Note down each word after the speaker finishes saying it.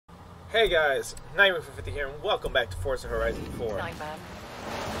Hey guys, Nightmare450 here, and welcome back to Forza Horizon 4. Nightman,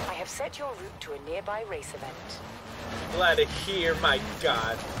 I have set your route to a nearby race event. Glad to hear, my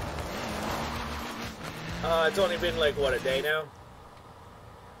god. It's only been like, what, a day now?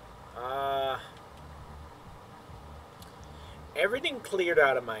 Everything cleared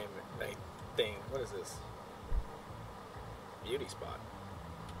out of my thing. What is this? Beauty spot.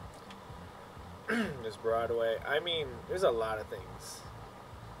 There's Broadway. I mean, there's a lot of things.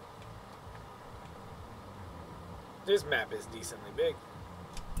 This map is decently big.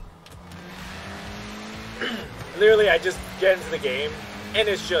 Literally, I just get into the game, and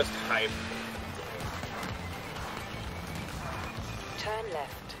it's just hype. Turn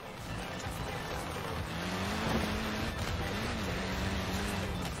left.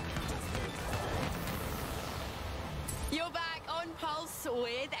 You're back on Pulse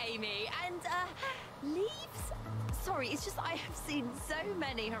with Amy, and leaves? Sorry, it's just I have seen so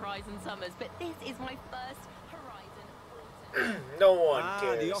many Horizon Summers, but this is my first Horizon Autumn. No one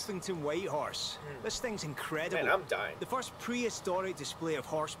cares. The Uffington White Horse. This thing's incredible. Man, I'm dying. The first prehistoric display of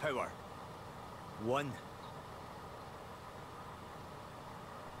horsepower. One.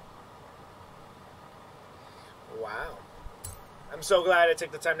 Wow. I'm so glad I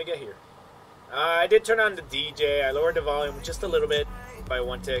took the time to get here. I did turn on the DJ. I lowered the volume just a little bit by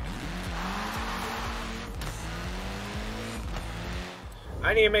one tick.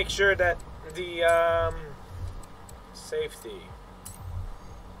 I need to make sure that the safety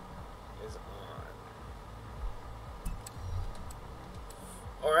is on.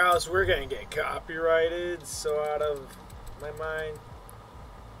 Or else we're gonna get copyrighted, so out of my mind.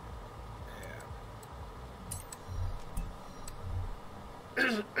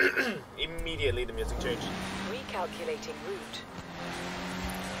 Immediately the music changed. Recalculating route.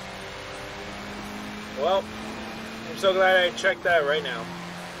 Well, I'm so glad I checked that right now.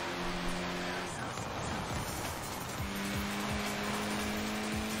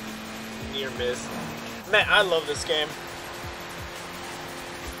 Near miss. Man, I love this game.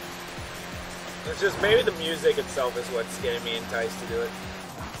 It's just maybe the music itself is what's getting me enticed to do it.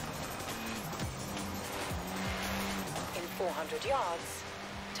 In 400 yards,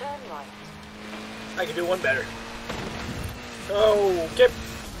 turn right. I can do one better. Oh, get.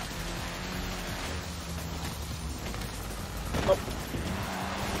 Oh.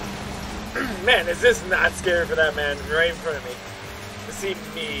 Man, is this not scary for that man right in front of me? To see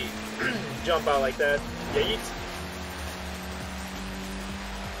me jump out like that. Yeet.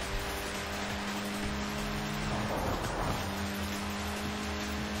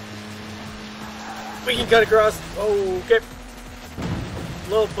 We can cut across. Oh, okay.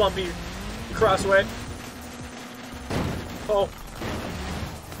 Little bumpy crossway. Oh.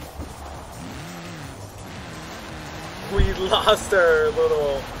 We lost our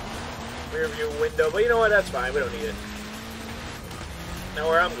little rear view window, but you know what? That's fine. We don't need it. Now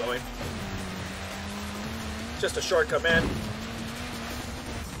where I'm going. Just a shortcut, man.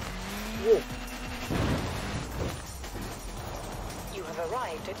 Whoa. You have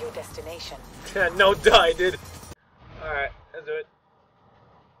arrived at your destination. No die, dude. Alright, let's do it.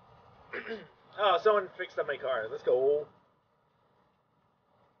 Oh, someone fixed up my car. Let's go.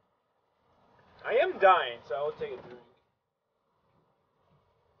 I am dying, so I'll take a drink.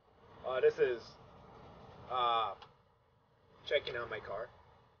 This is checking out my car.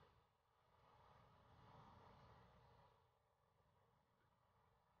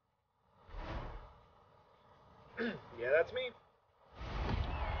 Yeah, that's me.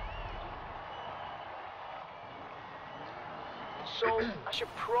 So, I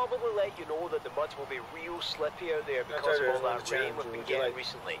should probably let you know that the mud will be real slippy out there because of all that rain we've been getting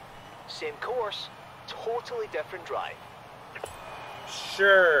recently. Same course, totally different drive.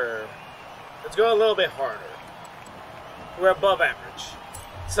 Sure. Let's go a little bit harder. We're above average.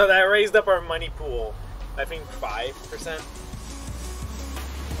 So that raised up our money pool, I think 5%.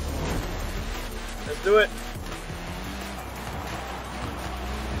 Let's do it.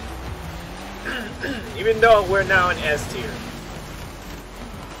 Even though we're now in S tier.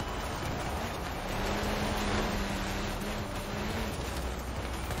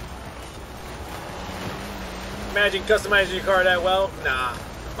 Imagine customizing your car that well? Nah,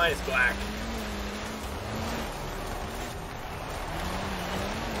 mine is black.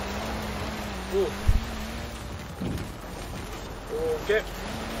 Ooh. Okay.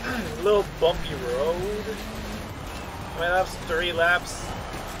 Little bumpy road. How many laps? 3 laps.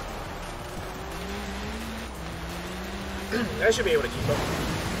 I should be able to keep up.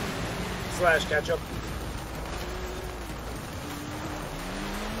 Slash catch up.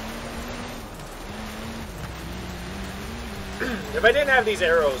 If I didn't have these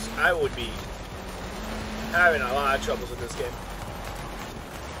arrows, I would be having a lot of troubles with this game.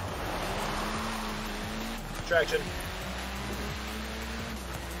 Traction.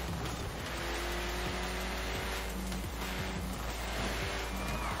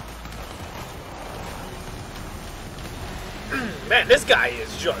 Man, this guy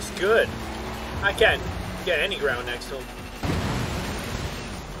is just good. I can't get any ground next to him.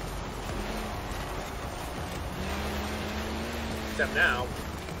 Except now.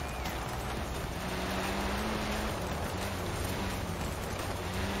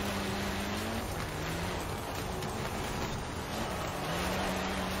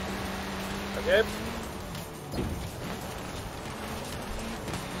 Okay.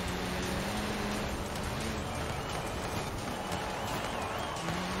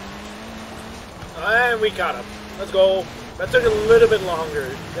 And we caught him. Let's go. That took a little bit longer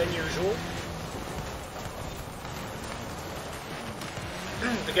than usual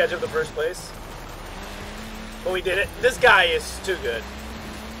to catch up the first place. But we did it. This guy is too good,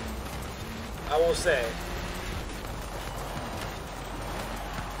 I will say.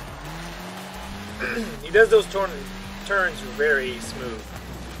 He does those turns very smooth.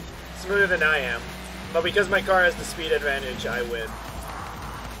 Smoother than I am. But because my car has the speed advantage, I win.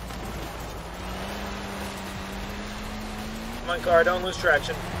 Come on, car, don't lose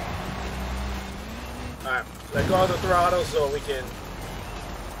traction. Alright, let go of the throttle so we can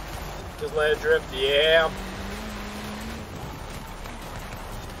just let it drift. Yeah.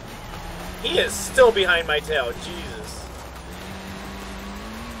 He is still behind my tail. Jesus.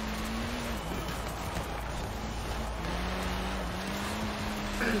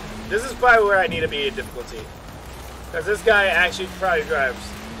 This is probably where I need to be in difficulty. Because this guy actually probably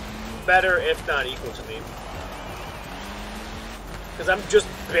drives better, if not equal to me. Because I'm just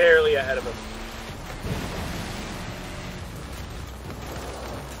barely ahead of him.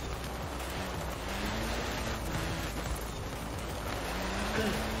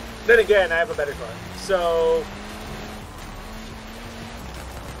 Then again, I have a better car. So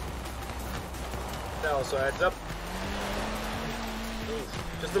that also adds up. Oof.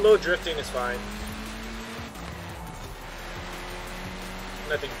 Just a little drifting is fine.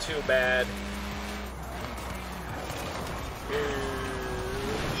 Nothing too bad.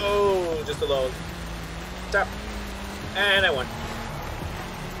 Oh, just a load. Tap. And I won.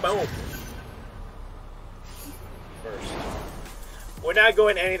 Boom. First. We're not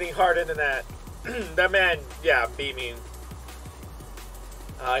going anything harder than that. That man, yeah, beat me.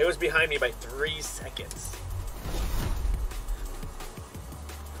 He was behind me by 3 seconds.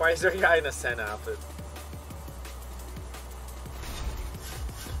 Why is there a guy in a Senna outfit?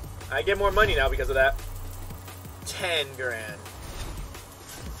 I get more money now because of that. 10 grand.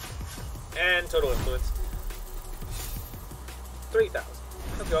 And total influence. 3,000.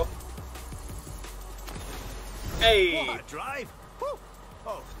 Let's go. Hey! What a drive! Woo.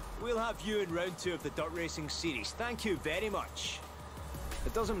 Oh, we'll have you in round 2 of the dirt racing series. Thank you very much.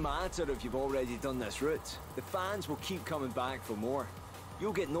 It doesn't matter if you've already done this route. The fans will keep coming back for more.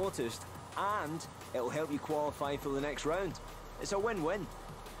 You'll get noticed, and it'll help you qualify for the next round. It's a win-win.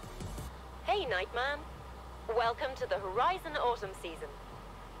 Hey, Nightman. Welcome to the Horizon Autumn season.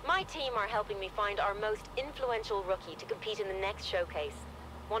 My team are helping me find our most influential rookie to compete in the next showcase.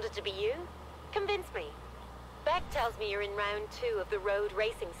 Want it to be you? Convince me. Beck tells me you're in round 2 of the road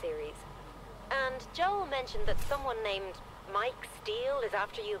racing series. And Joel mentioned that someone named Mike Steele is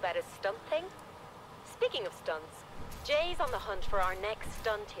after you about a stunt thing. Speaking of stunts, Jay's on the hunt for our next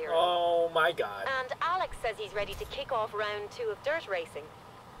stunt hero. Oh my god. And Alex says he's ready to kick off round 2 of dirt racing.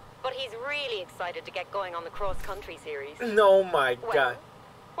 But he's really excited to get going on the cross-country series. Oh my god. Well,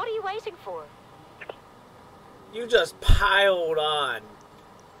 what are you waiting for? You just piled on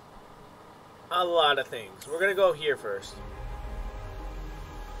a lot of things. We're gonna go here first.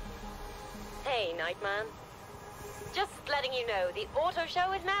 Hey, Nightman. Just letting you know, the auto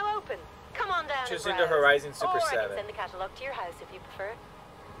show is now open. Come on down Choosing and the browse. Horizon Super Or I 7. can send the catalog to your house if you prefer.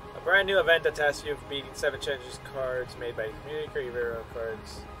 A brand new event that tasks you with beating 7 challenges cards made by the community. Create your own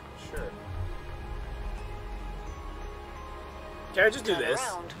cards. Sure. Can I just do Turn this?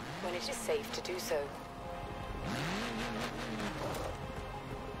 around when it is safe to do so.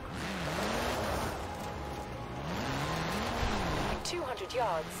 In 200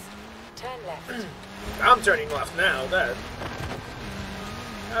 yards, turn left. I'm turning left now. That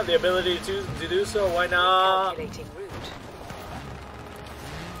I have the ability to do so. Why not? Calculating route.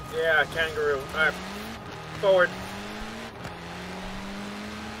 Yeah, kangaroo. Alright. Forward.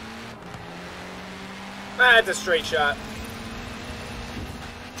 That's a straight shot.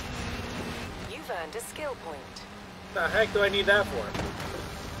 You've earned a skill point. The heck do I need that for?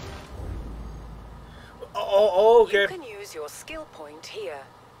 Oh, okay. You can use your skill point here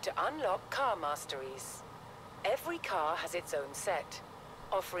to unlock car masteries. Every car has its own set,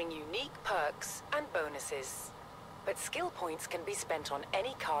 offering unique perks and bonuses. But skill points can be spent on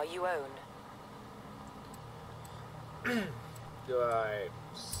any car you own. Do I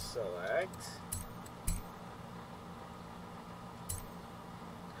select?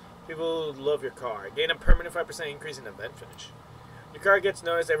 People love your car. Gain a permanent 5% increase in event finish. Your car gets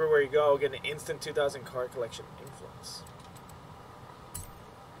noticed everywhere you go. Get an instant 2,000 car collection influence.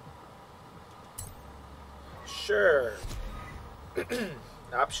 Sure.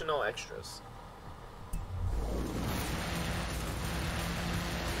 Optional extras.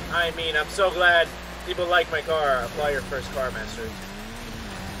 I mean, I'm so glad people like my car. Apply your first car mastery.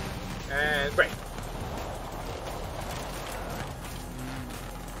 And break.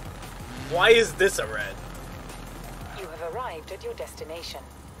 Why is this a red? You have arrived at your destination.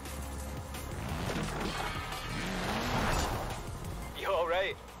 You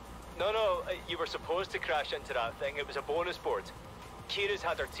alright? No, you were supposed to crash into that thing. It was a bonus board. Kira's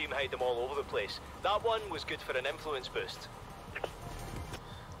had her team hide them all over the place. That one was good for an influence boost.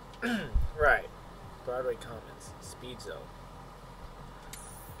 Right. Broadway Commons. Speed Zone.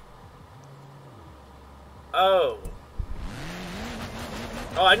 Oh.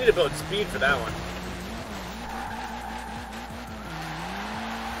 Oh, I need to build speed for that one.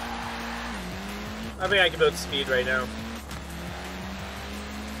 I think I can build speed right now.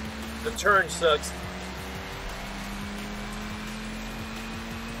 The turn sucks.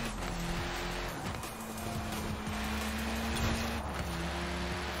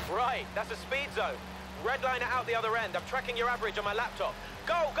 Right, that's a speed zone. Red line it out the other end. I'm tracking your average on my laptop.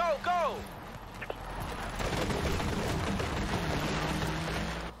 Go, go, go!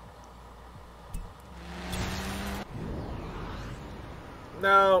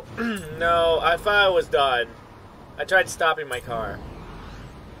 No, no, I thought I was done. I tried stopping my car.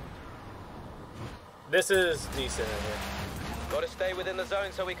 This is decent right here. Gotta stay within the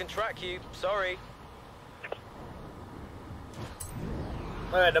zone so we can track you. Sorry.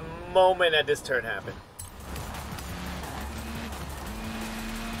 At the moment that this turn happened.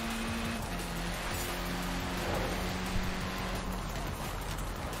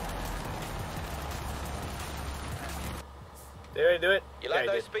 Did I do it? You like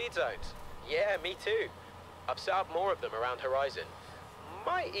Yeah, I those did. speed zones? Yeah, me too. I've set up more of them around Horizon.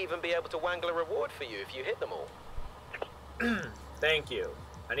 Might even be able to wangle a reward for you if you hit them all. Thank you.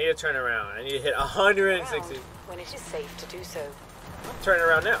 I need to turn around. I need to hit 160. Around when it is safe to do so. I'm turning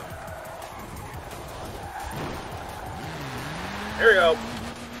around now. Here we go.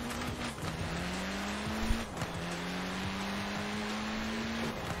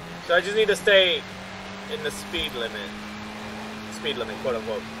 So I just need to stay in the speed limit. Speed limit, quote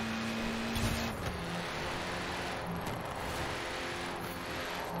unquote.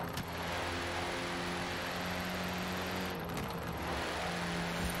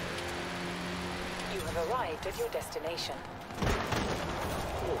 You have arrived at your destination.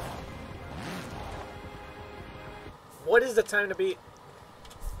 What is the time to beat?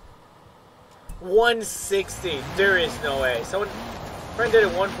 160. There is no way. Someone, friend did it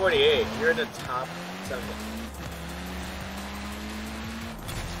 148. You're in the top 7.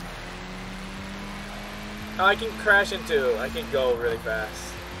 Oh, I can crash into. I can go really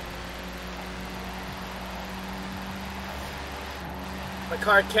fast. My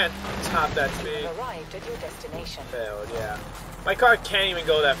car can't top that You speed. have arrived at your destination. Failed, yeah. My car can't even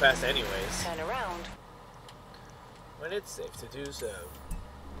go that fast anyways. Turn around. When it's safe to do so.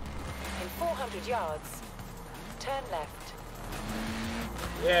 In 400 yards, turn left.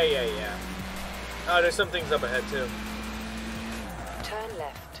 Yeah. Oh, there's some things up ahead too. Turn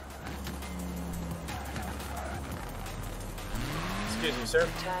left. Excuse me, sir.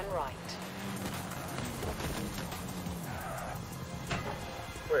 Turn right.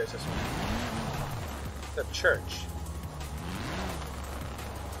 Where is this one? The church.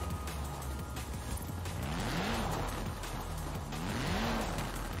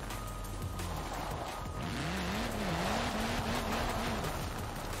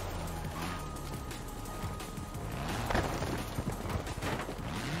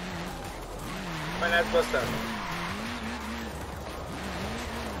 Find that bus stop.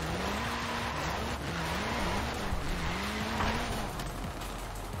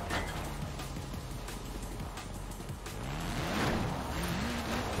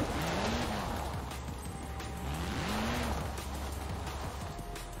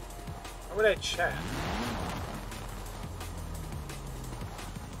 How would I chat?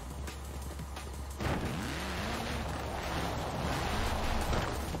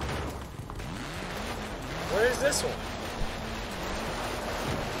 Where's this one?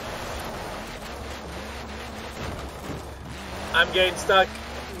 I'm getting stuck.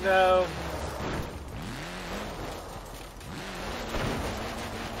 No.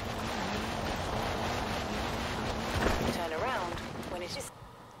 Turn around when it is...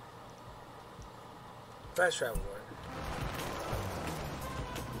 Fast travel word.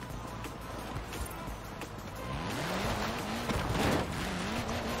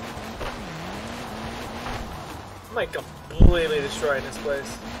 I'm like completely destroying this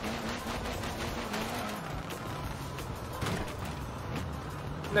place.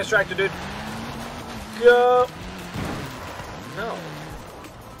 Nice tractor, dude. Go. No.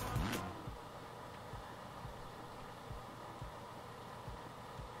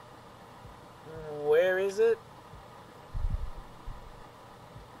 Where is it?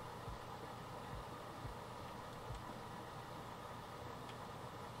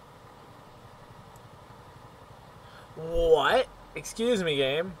 What? Excuse me,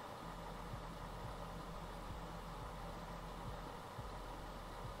 game.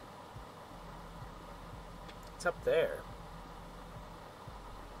 It's up there.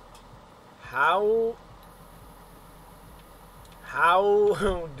 How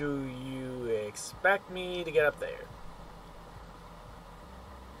do you expect me to get up there?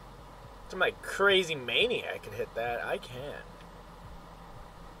 Some like crazy maniac could hit that. I can.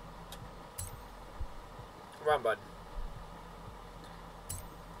 Run, bud.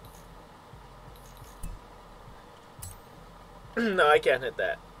 No, I can't hit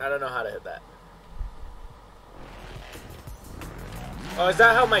that. I don't know how to hit that. Oh, is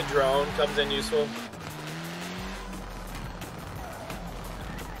that how my drone comes in useful?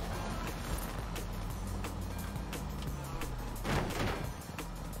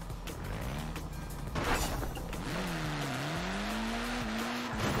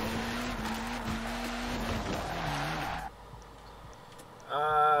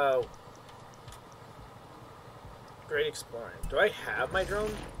 Great exploring. Do I have my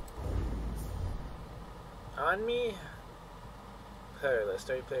drone on me? Player list.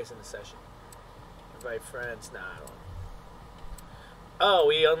 Start place in the session. Invite friends. Nah, I don't. Oh,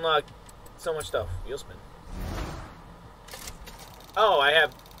 we unlocked so much stuff. Wheel spin. Oh, I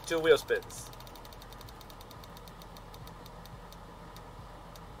have 2 wheel spins.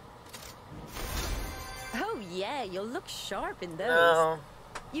 Oh yeah, you'll look sharp in those. No.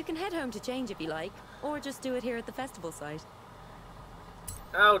 You can head home to change if you like, or just do it here at the festival site.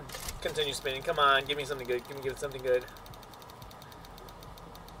 I'll continue spinning. Come on, give me something good. Give me something good.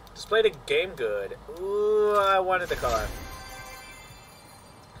 Just play the game good. Ooh, I wanted the car.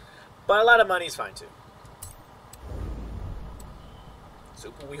 But a lot of money's fine too.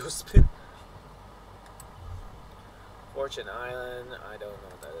 Super wheel spin. Fortune Island. I don't know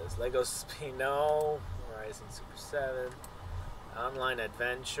what that is. Lego Spin. No. Horizon Super 7. Online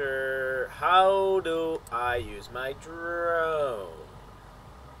adventure. How do I use my drone?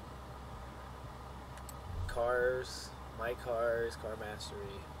 Cars. My cars. Car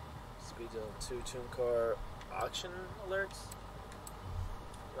mastery. Speed zone 2. Tune car. Auction alerts.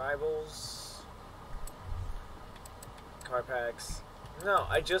 Rivals. Car packs. No,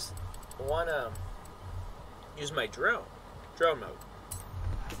 I just wanna use my drone. Drone mode.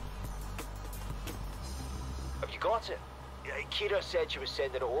 Have you got it? Kira said she was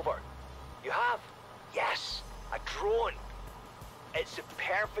sending it over. You have? Yes, a drone. It's the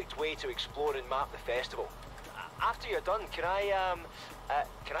perfect way to explore and map the festival. After you're done, can I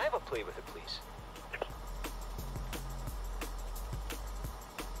have a play with it, please?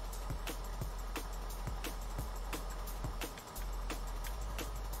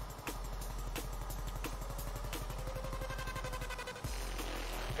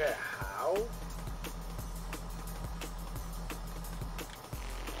 Okay, how?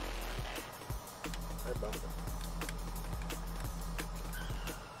 I bumped it.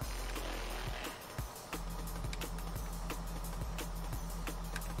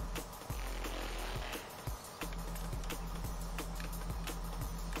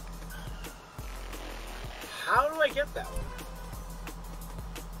 How do I get that one?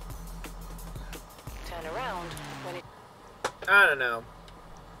 Turn around when it... I don't know.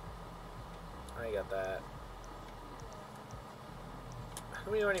 I got that. How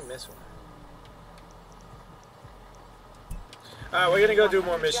do we already miss one? Alright, we're gonna go do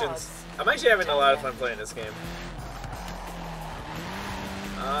more missions. I'm actually having a lot of fun playing this game.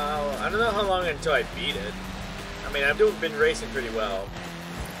 I don't know how long until I beat it. I mean, I've been racing pretty well.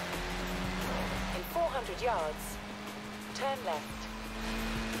 In 400 yards, turn left.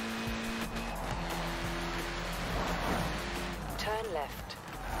 Turn left.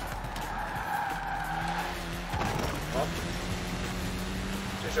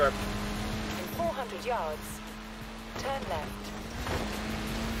 too sharp. In 400 yards, turn left.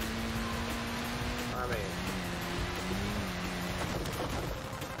 I mean,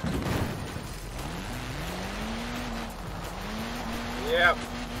 yep.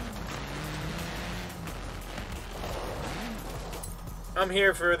 I'm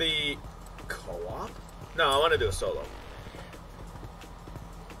here for the co-op? No, I want to do a solo.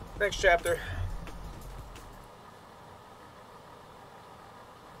 Next chapter.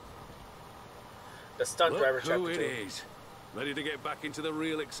 The stunt driver Look chapter who it 2. is. Ready to get back into the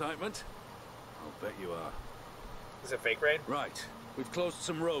real excitement? I'll bet you are. Is it fake rain? Right. We've closed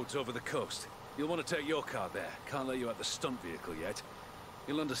some roads over the coast. You'll want to take your car there. Can't let you out the stunt vehicle yet.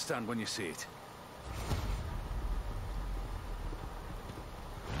 You'll understand when you see it.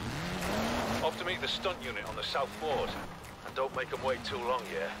 Off to meet the stunt unit on the south ward. And don't make them wait too long,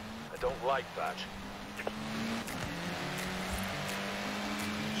 yeah? I don't like that.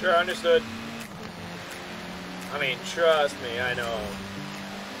 Sure, understood. I mean, trust me, I know.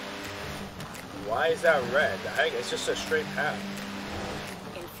 Why is that red? It's just a straight path.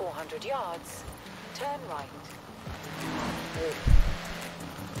 In 400 yards, turn right.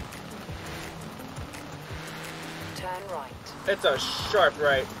 Turn right. It's a sharp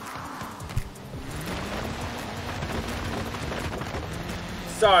right.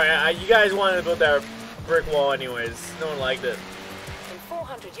 Sorry, you guys wanted to build that brick wall anyways. No one liked it. In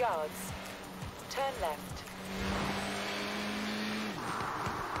 400 yards, turn left.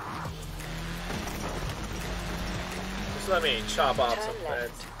 Just let me chop off Turn some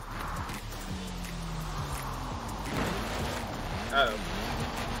left. fence. Uh-oh.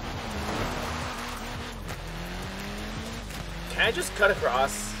 Can I just cut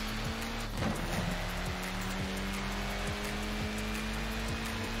across?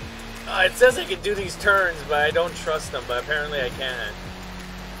 It says I can do these turns, but I don't trust them, but apparently I can.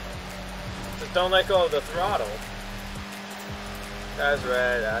 Just don't let go of the throttle. That's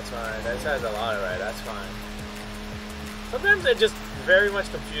red, that's fine. That says a lot of red, that's fine. Sometimes it just very much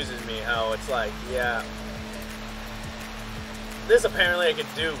confuses me how it's like, yeah. This apparently I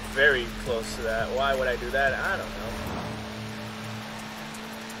could do very close to that. Why would I do that? I don't know.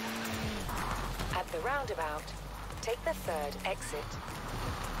 At the roundabout, take the third exit.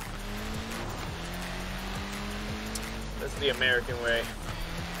 That's the American way.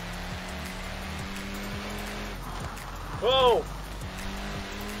 Whoa!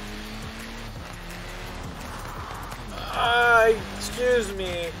 Excuse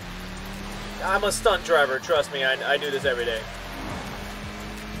me. I'm a stunt driver, trust me, I do this every day.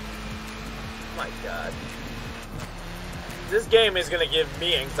 My god. This game is gonna give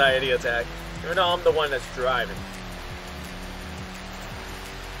me anxiety attack, even though I'm the one that's driving.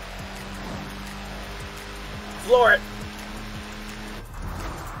 Floor it!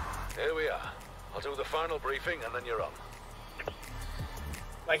 Here we are. I'll do the final briefing and then you're on.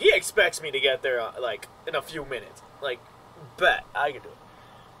 Like, he expects me to get there, like, in a few minutes. Like, bet I can do it.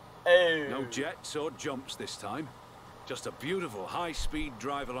 Oh. No jets or jumps this time. Just a beautiful high-speed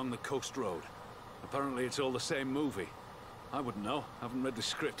drive along the coast road. Apparently it's all the same movie. I wouldn't know. Haven't read the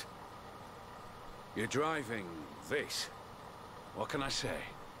script. You're driving this. What can I say?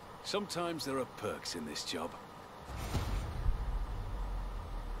 Sometimes there are perks in this job.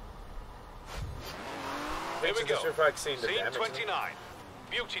 Here we go. Scene Scene 29.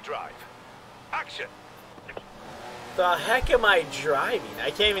 Beauty Drive. Action! The heck am I driving?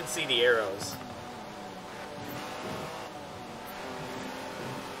 I can't even see the arrows.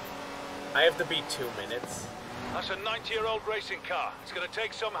 I have to beat 2 minutes. That's a 90-year-old racing car. It's gonna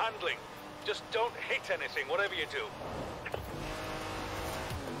take some handling. Just don't hit anything, whatever you do.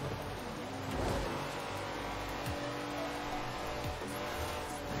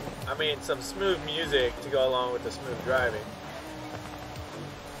 I mean, some smooth music to go along with the smooth driving.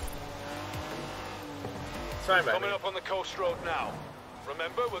 It's fine by me. Coming up on the coast road now.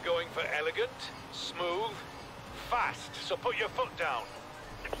 Remember, we're going for elegant, smooth, fast. So put your foot down.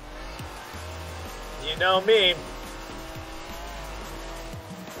 You know me.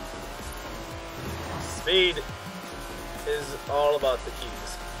 Speed is all about the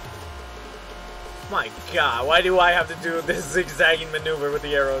keys. My god, why do I have to do this zigzagging maneuver with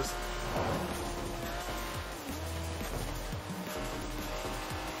the arrows?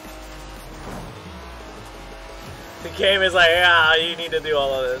 The game is like, ah, you need to do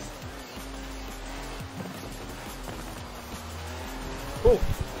all of this. Ooh.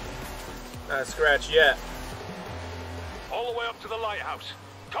 Not a scratch yet. All the way up to the lighthouse.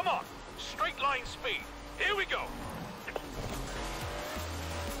 Come on, straight line speed. Here we go.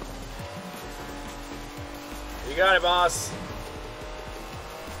 You got it, boss.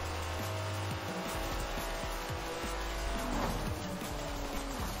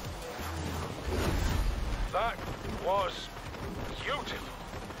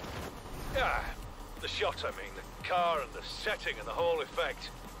 Ah, the shot, I mean, the car and the setting and the whole effect.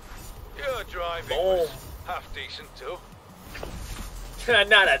 Your driving was half decent too.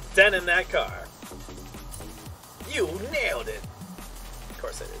 Not a dent in that car. You nailed it. Of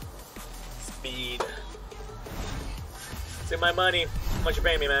course I did. Speed. See my money. How much you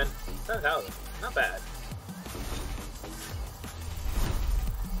paying me, man? 7,000. Not bad.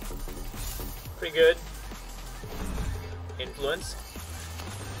 Pretty good. Influence.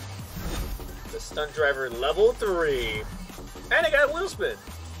 The stunt driver level 3. And I got a wheel spin.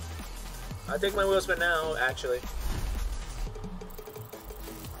 I'll take my wheel spin now, actually.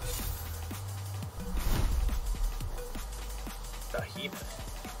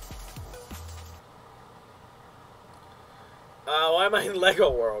 Why am I in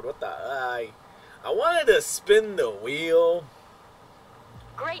Lego World? What the? I wanted to spin the wheel.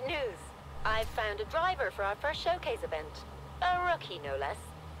 Great news! I've found a driver for our first showcase event. A rookie, no less.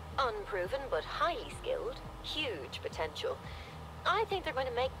 Unproven but highly skilled. Huge potential. I think they're going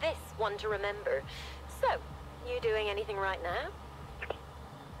to make this one to remember. So, you doing anything right now?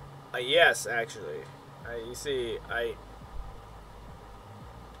 Yes, actually. You see,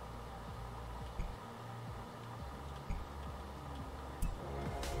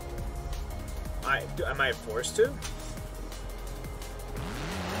 am I forced to?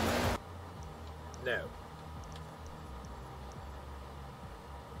 No.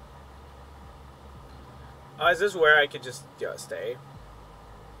 Oh, is this where I could just stay?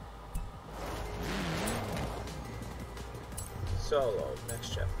 Solo, next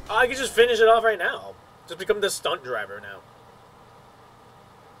chapter. Oh, I could just finish it off right now. Just become the stunt driver now.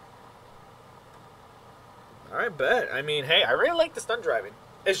 Alright, bet. I mean, hey, I really like the stunt driving.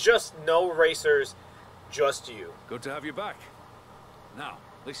 It's just no racers, just you. Good to have you back. Now,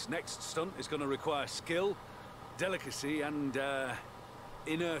 this next stunt is going to require skill, delicacy, and,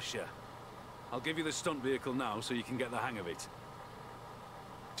 inertia. I'll give you the stunt vehicle now so you can get the hang of it.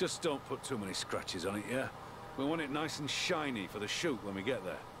 Just don't put too many scratches on it, yeah? We want it nice and shiny for the shoot when we get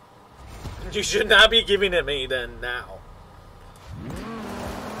there. You should not be giving it me then now.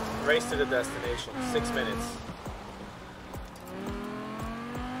 Race to the destination. 6 minutes.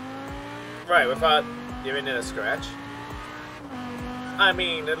 Right, without giving it a scratch. I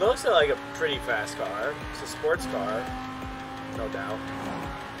mean, it looks like a pretty fast car. It's a sports car. No doubt.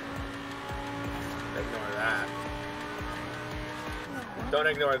 Ignore that. Don't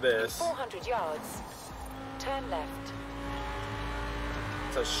ignore this. 400 yards. Turn left.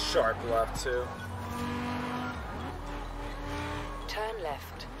 It's a sharp left, too. Turn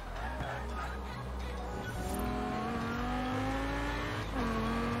left.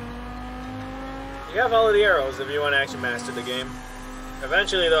 You have all of the arrows if you want to actually master the game.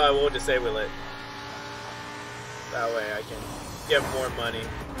 Eventually, though, I will disable it. That way I can get more money.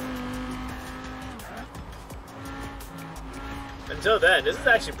 Until then, this is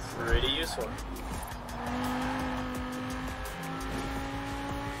actually pretty useful.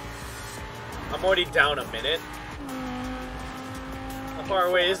 I'm already down a minute. How far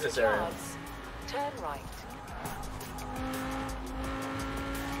away is this area? Turn right.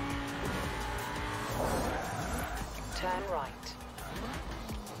 Turn right.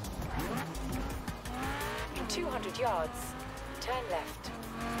 In 200 yards, turn left.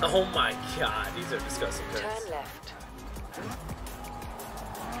 Oh my god, these are disgusting turns. Turn left.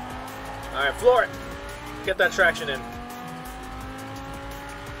 Alright, floor it. Get that traction in.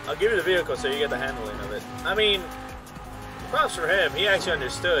 I'll give you the vehicle so you get the handling of it. I mean, props for him. He actually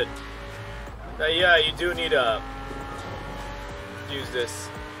understood that, yeah, you do need to use this.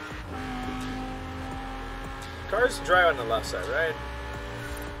 Cars drive on the left side, right?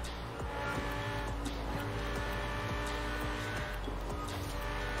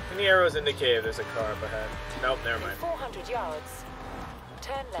 Any arrows indicate if there's a car up ahead? Nope, never mind. 400 yards.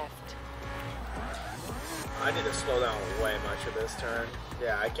 Turn left. I need to slow down way much for this turn.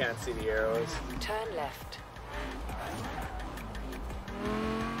 Yeah, I can't see the arrows. Turn left.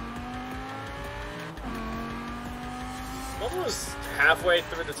 I'm almost halfway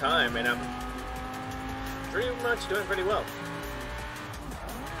through the time, and I'm pretty much doing pretty well.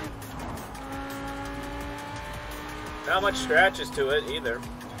 Not much scratches to it either.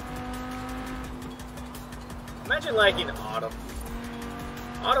 Imagine liking autumn.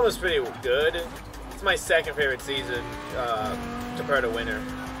 Autumn was pretty good. It's my second favorite season compared to winter.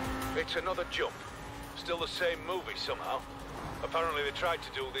 It's another jump. Still the same movie somehow. Apparently they tried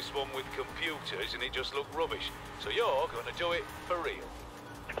to do this one with computers and it just looked rubbish. So you're going to do it for real.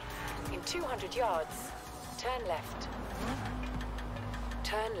 In 200 yards, turn left.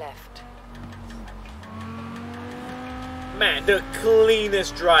 Turn left. Man, the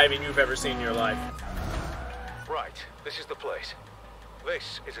cleanest driving you've ever seen in your life. Right, this is the place.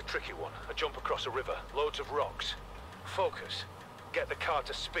 This is a tricky one. A jump across a river, loads of rocks. Focus. Get the car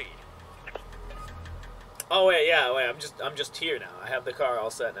to speed. Oh wait, yeah, wait. I'm just here now. I have the car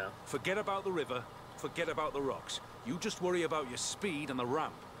all set now. Forget about the river. Forget about the rocks. You just worry about your speed and the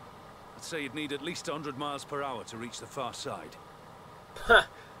ramp. I'd say you'd need at least 100 miles per hour to reach the far side. Huh.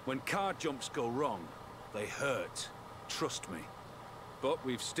 When car jumps go wrong, they hurt. Trust me. But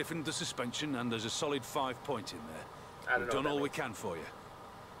we've stiffened the suspension and there's a solid 5 point in there. We've done all we can for you.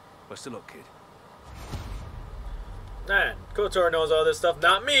 Best of luck, kid. Man, KOTOR knows all this stuff,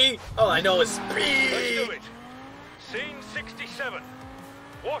 not me. All I know is speed. Let's do it. Scene 67.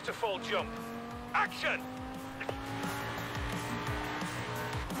 Waterfall jump. Action!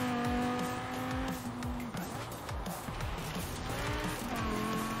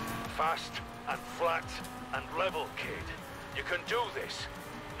 Fast and flat and level, kid. You can do this.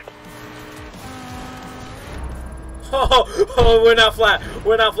 Oh, we're not flat.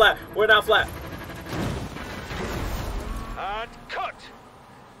 We're not flat. We're not flat. And cut!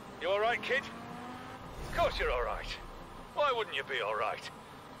 You alright, kid? Of course you're alright. Why wouldn't you be alright?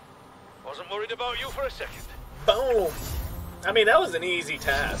 Wasn't worried about you for a second. Boom. I mean, that was an easy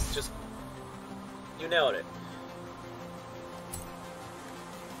task. Just, you nailed it.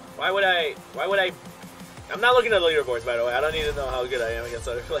 Why would I, I'm not looking at the leaderboards, by the way. I don't need to know how good I am against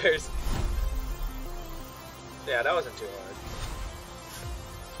other players. Yeah, that wasn't too hard.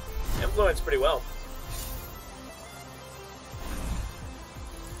 Influenced pretty well.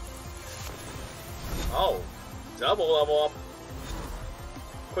 Oh, double level up.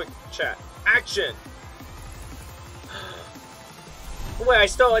 Quick chat. Action! Wait,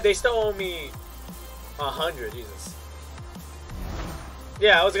 they still owe me 100, Jesus.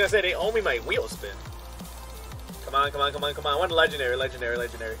 Yeah, I was gonna say they owe me my wheel spin. Come on, come on, come on, come on. I want legendary, legendary,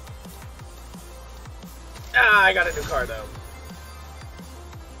 legendary. Ah, I got a new car though.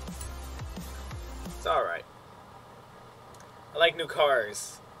 It's alright. I like new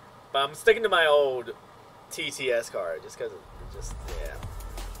cars. But I'm sticking to my old TTS car just because it just, yeah.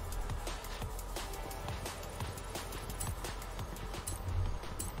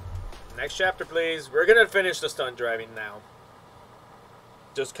 Next chapter, please. We're gonna finish the stunt driving now.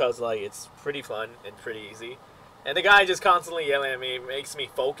 Just cause, like, it's pretty fun and pretty easy. And the guy just constantly yelling at me makes me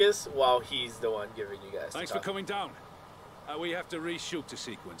focus while he's the one giving you guys Thanks for coming down. We have to reshoot the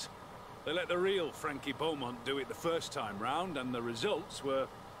sequence. They let the real Frankie Beaumont do it the first time round, and the results were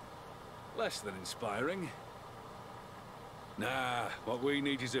less than inspiring. Nah, what we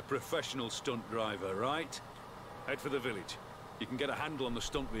need is a professional stunt driver, right? Head for the village. You can get a handle on the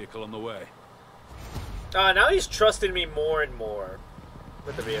stunt vehicle on the way. Now he's trusting me more and more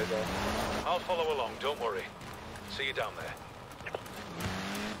with the vehicle. I'll follow along, don't worry. See you down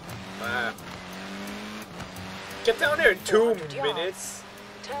there. Get down there in 2 minutes.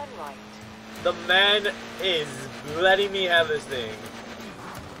 Turn right. The man is letting me have this thing.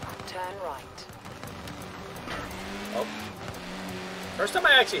 Turn right. Oh. First time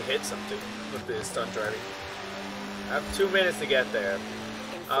I actually hit something with this stunt driving. I have 2 minutes to get there.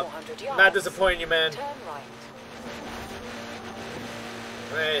 In 400 yards. Not disappointing you, man. Turn right.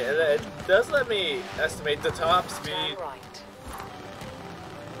 It does let me estimate the top speed. Turn right.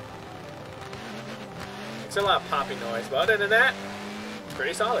 It's a lot of popping noise, but other than that,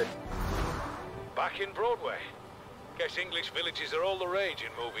 pretty solid. Back in Broadway. Guess English villages are all the rage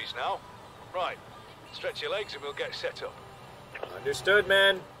in movies now. Right, stretch your legs and we'll get set up. Understood,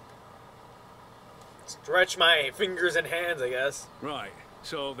 man. Stretch my fingers and hands, I guess. Right,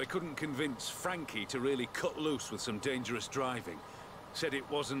 so they couldn't convince Frankie to really cut loose with some dangerous driving. Said it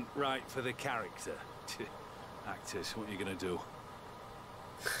wasn't right for the character. Actors, what are you gonna do?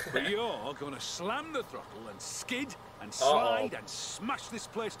 But you're gonna slam the throttle and skid and slide and smash this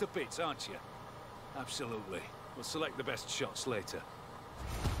place to bits, aren't you? Absolutely. We'll select the best shots later.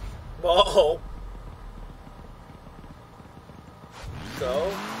 Whoa.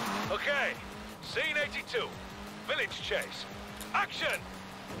 So? Okay, scene 82. Village chase. Action!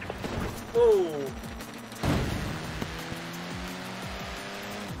 Ooh.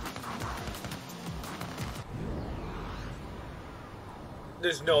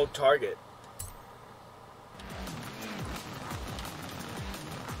 There's no target.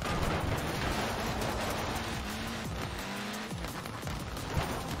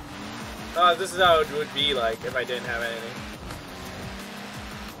 This is how it would be like if I didn't have anything.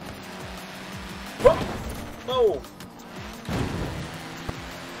 Whoa! Whoa!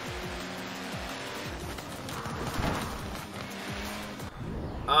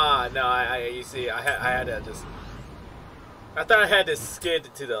 No, you see, I had to just... I thought I had to skid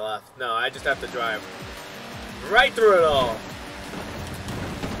to the left. No, I just have to drive right through it all.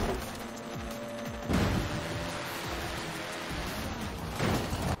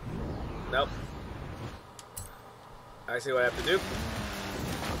 Nope. I see what I have to do.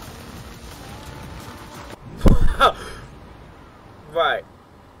 Right.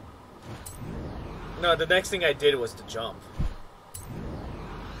 No, the next thing I did was to jump.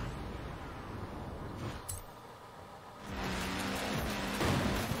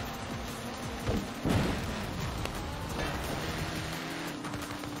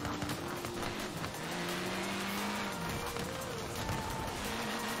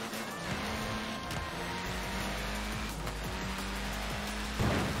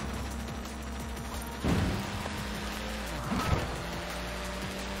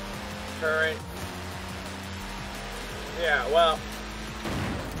 Current. Yeah, well.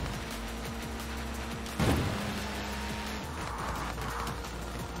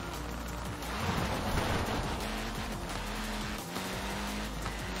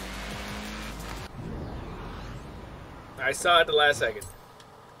 I saw it the last second.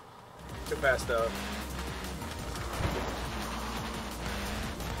 Too fast though.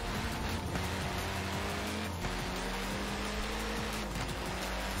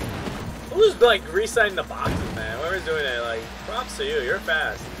 Who's like resetting the boxes, man? Whoever's doing it, like, props to you. You're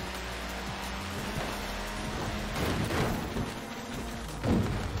fast.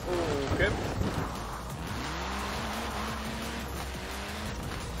 Okay.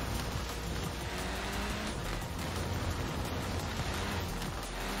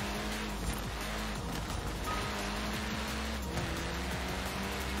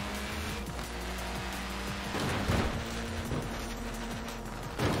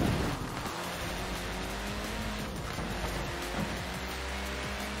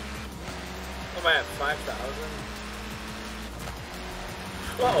 Am I at 5,000?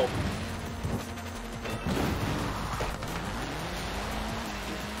 Whoa!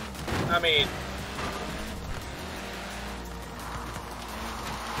 I mean...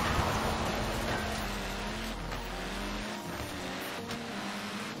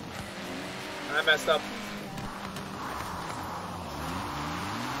 I messed up.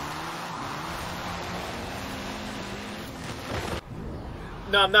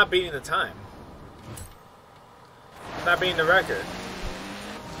 No, I'm not beating the time. I'm not beating the record.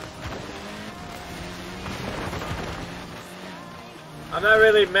 I'm not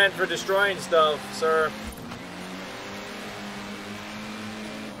really meant for destroying stuff, sir.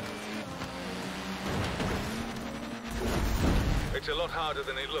 It's a lot harder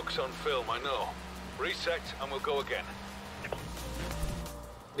than it looks on film, I know. Reset and we'll go again.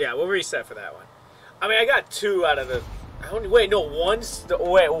 Yeah, we'll reset for that one. I mean, I got 2 out of the... Wait, no, one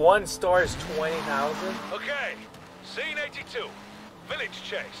star is 20,000? Okay, scene 82. Village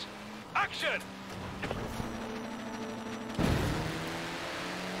chase. Action!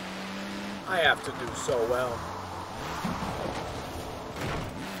 I have to do so well.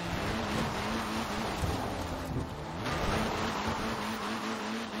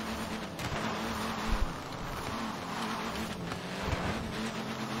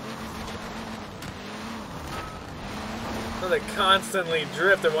 So they constantly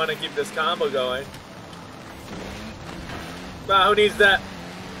drift and want to keep this combo going. Wow, who needs that?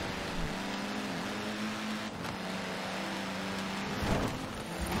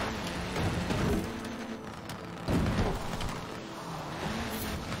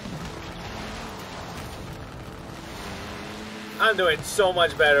 I'm doing so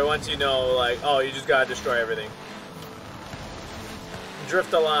much better once you know, like, oh, you just gotta destroy everything.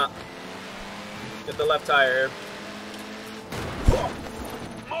 Drift a lot. Get the left tire here.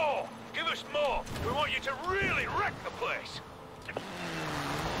 More! Give us more! We want you to really wreck the place!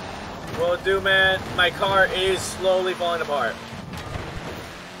 Will it do, man? My car is slowly falling apart.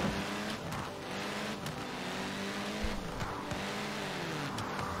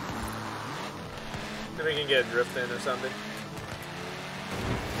 Maybe we can get a drift in or something.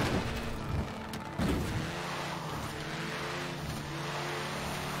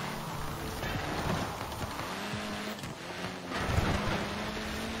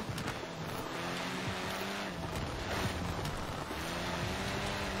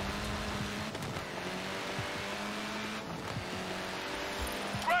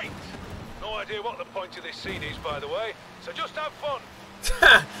 Great! No idea what the point of this scene is, by the way, so just have fun.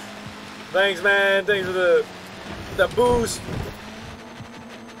 Thanks, man. Thanks for the boost.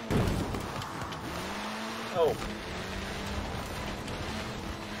 Oh.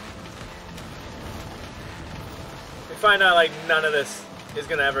 We find out like none of this is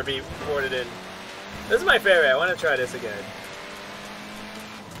gonna ever be ported in. This is my favorite. I want to try this again.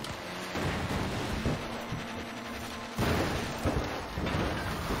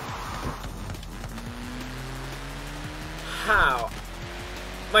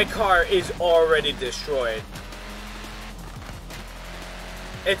 My car is already destroyed.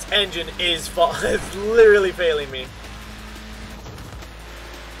 Its engine is it's literally failing me.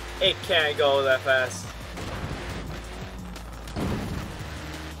 It can't go that fast.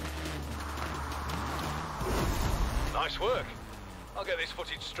 Nice work. I'll get this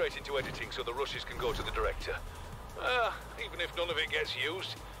footage straight into editing so the rushes can go to the director. Even if none of it gets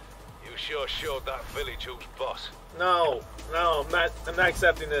used, you sure showed that village who's boss. No, I'm not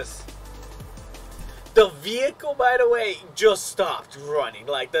accepting this. The vehicle, by the way, just stopped running.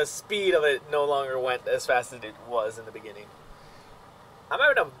 Like, the speed of it no longer went as fast as it was in the beginning. I'm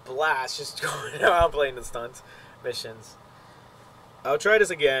having a blast just going around playing the stunt missions. I'll try this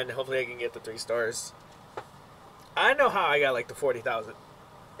again. Hopefully I can get the 3 stars. I know how I got like the 40,000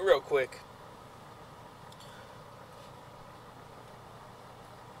 real quick.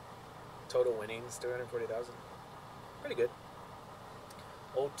 Total winnings 340,000. Pretty good.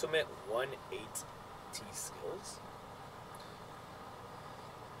 Ultimate 1.8T skills.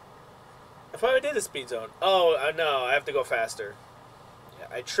 If I did the speed zone, oh no, I have to go faster. Yeah,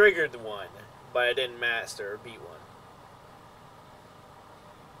 I triggered one, but I didn't master or beat one.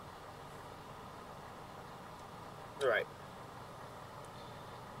 Right.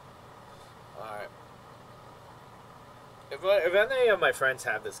 Alright. If any of my friends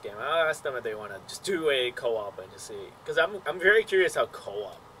have this game, I'll ask them if they want to just do a co-op and just see. Because I'm very curious how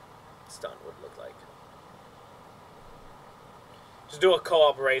co-op Stunt would look like. Just do a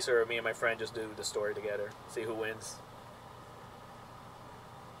co-op race, or me and my friend just do the story together. See who wins.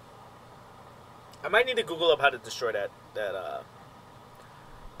 I might need to Google up how to destroy that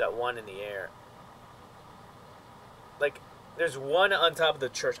one in the air. Like, there's one on top of the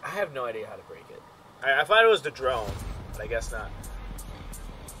church. I have no idea how to break it. I thought it was the drone, but I guess not.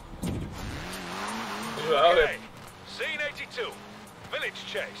 Okay, scene 82, village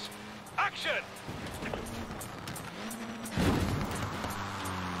chase. Action!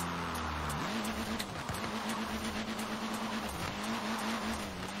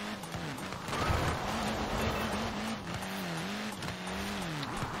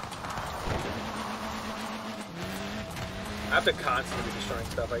 I have to constantly be destroying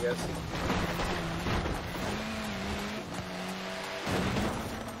stuff, I guess.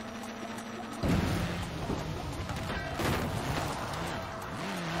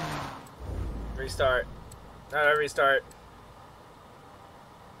 Restart. Not a restart.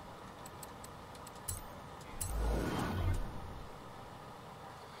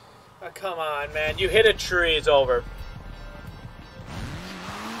 Oh, come on, man. You hit a tree, it's over.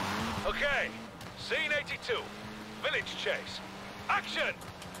 Okay, scene 82, village chase. Action!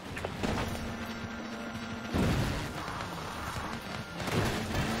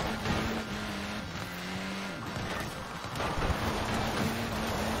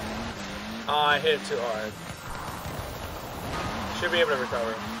 Oh, I hit it too hard. Should be able to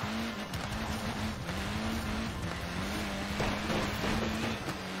recover.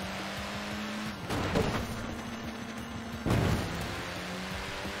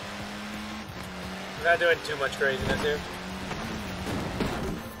 I'm not doing too much craziness here.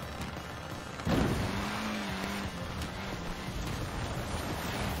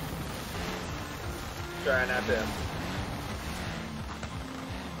 Try not to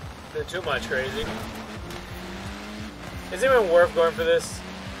do too much crazy. Is it even worth going for this?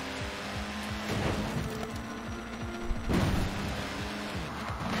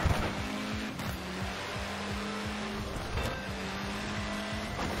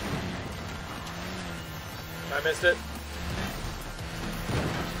 I missed it.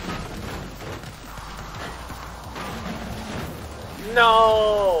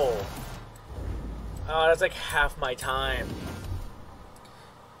 No! Oh, that's like half my time.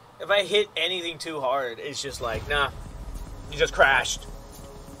 If I hit anything too hard, it's just like, nah, you just crashed.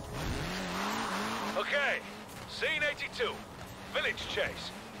 Okay, scene 82, village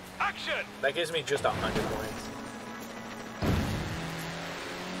chase. Action! That gives me just 100 points.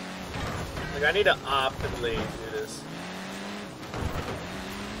 Like, I need to optimally do this.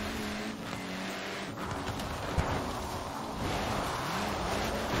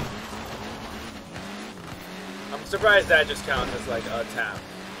 I'm surprised that just counts as like a tap.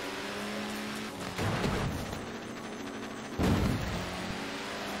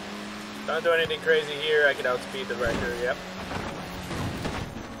 Don't do anything crazy here, I can outspeed the record, yep.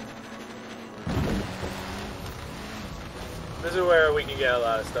 This is where we can get a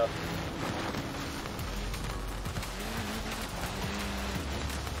lot of stuff.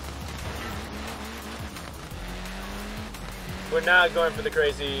 We're not going for the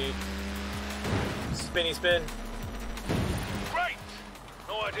crazy spinny spin. Great!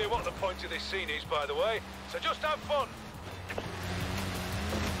 No idea what the point of this scene is, by the way, so just have fun.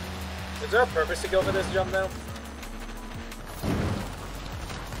 Is there a purpose to go for this jump now?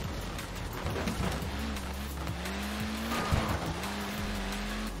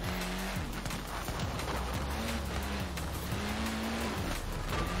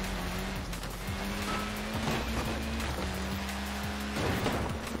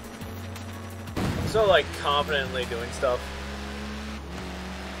 I'm so like confidently doing stuff.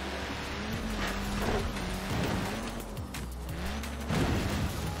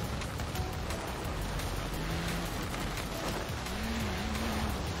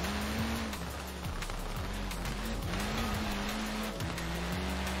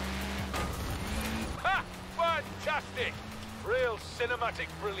 Ha! Fantastic! Real cinematic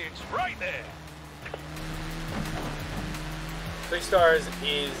brilliance right there. 3 stars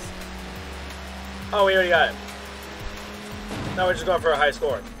is... Oh, we already got it. Now we're just going for a high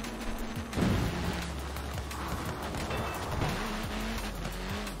score.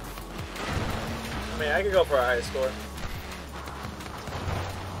 I mean, I could go for a high score.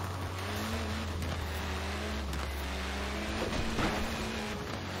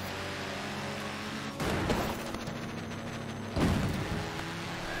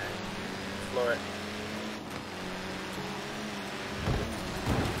 Floor it.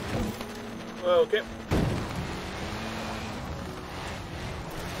 Okay.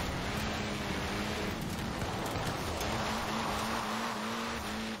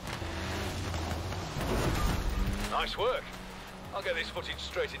 Nice work. I'll get this footage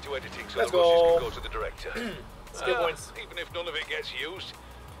straight into editing so Let's the rushes go. can go to the director. Skill points. Even if none of it gets used,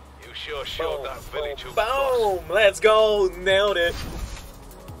 you sure showed that village who boom! Let's go! Nailed it.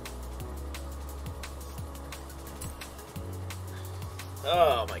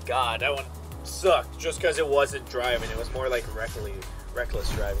 Oh my god, that one sucked just because it wasn't driving. It was more like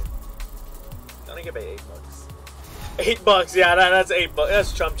reckless driving. Don't I get paid $8? $8, yeah, that's $8.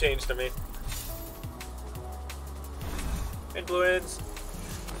 That's chump change to me. Influence.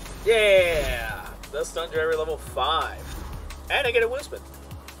 Yeah! The stunt driver level 5. And I get a wheel spin.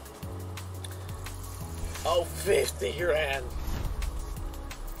 Oh, 50 grand.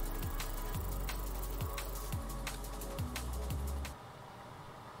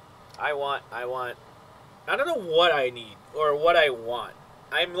 I don't know what I need or what I want.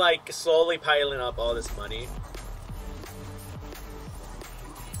 I'm like slowly piling up all this money.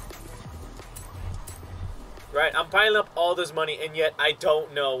 Right, I'm piling up all this money and yet I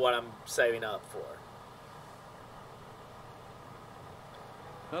don't know what I'm saving up for.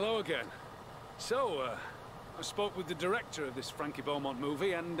 Hello again. So, I spoke with the director of this Frankie Beaumont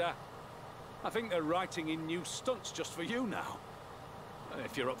movie and I think they're writing in new stunts just for you now.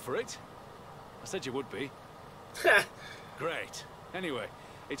 If you're up for it. I said you would be. Great. Anyway,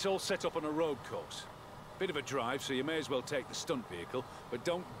 it's all set up on a road course. Bit of a drive, so you may as well take the stunt vehicle, but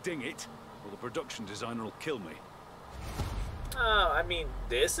don't ding it, or the production designer will kill me. Oh, I mean,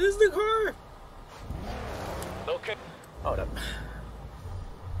 this is the car? Okay. Hold up.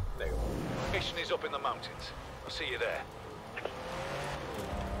 There you go. Location is up in the mountains. I'll see you there.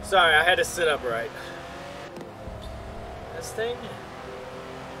 Sorry, I had to sit upright. This thing?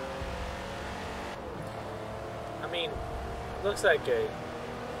 I mean, looks like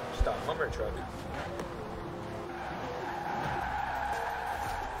just a Hummer truck.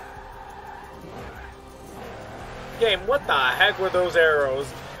 Game, what the heck were those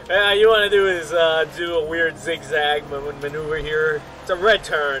arrows? You want to do is do a weird zigzag maneuver here. It's a red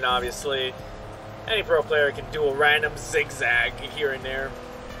turn, obviously. Any pro player can do a random zigzag here and there.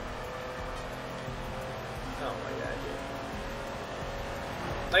 Oh my god,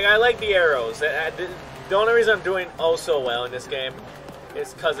 dude. Like, I like the arrows. The only reason I'm doing oh so well in this game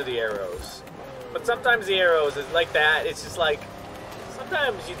is because of the arrows. But sometimes the arrows is like that. It's just like,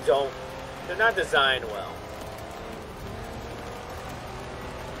 sometimes you don't. They're not designed well.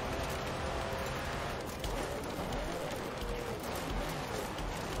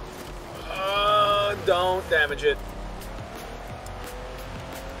 Don't damage it.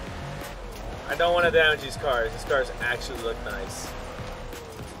 I don't want to damage these cars. These cars actually look nice.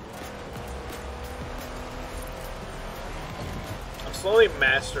 I'm slowly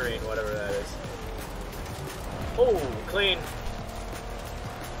mastering whatever that is. Oh, clean.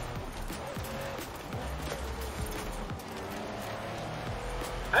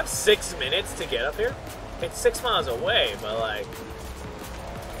 I have 6 minutes to get up here. It's 6 miles away, but like,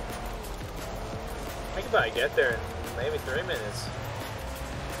 I could probably get there in maybe 3 minutes.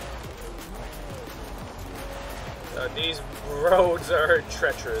 These roads are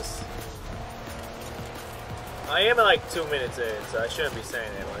treacherous. I am at like 2 minutes in, so I shouldn't be saying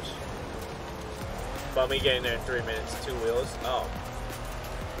that much. But me getting there in 3 minutes, 2 wheels. Oh.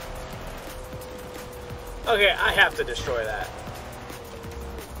 Okay, I have to destroy that.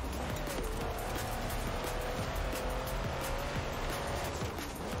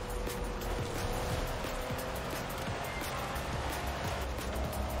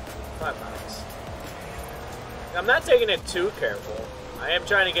 $5. I'm not taking it too careful. I am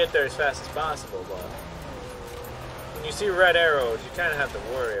trying to get there as fast as possible, but when you see red arrows, you kind of have to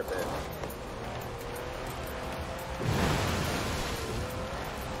worry a bit.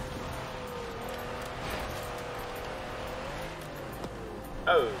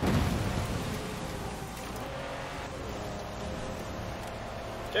 Oh.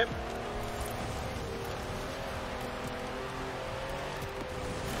 Okay.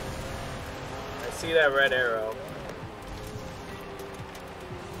 I see that red arrow.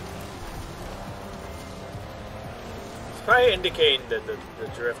 It's probably indicating that the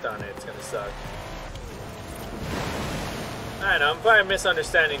drift on it's gonna suck. I don't know, I'm probably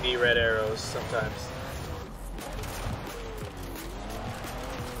misunderstanding the red arrows sometimes.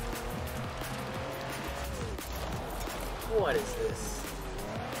 What is this?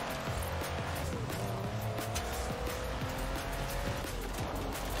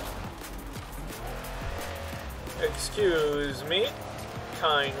 Excuse me,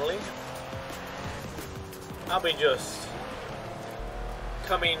 kindly. I'll be just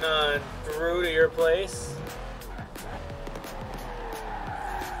coming on through to your place.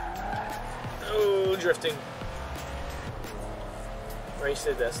 Oh, drifting. Race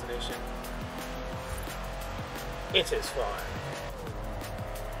to destination. It is fun.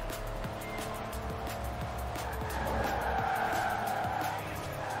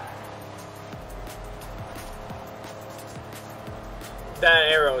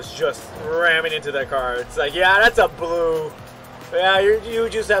 That arrow is just ramming into that car. It's like, yeah, that's a blue. Yeah, you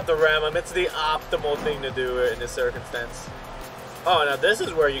just have to ram them. It's the optimal thing to do in this circumstance. Oh, now this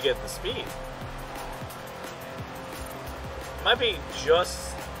is where you get the speed. Might be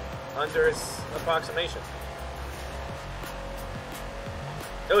just under its approximation.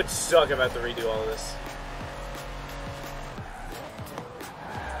 It would suck if I have to redo all of this.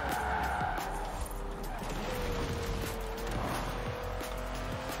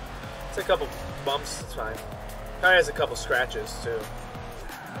 It's a couple bumps, it's fine. Probably has a couple scratches too.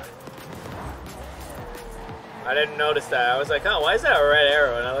 I didn't notice that. I was like, oh, why is that a red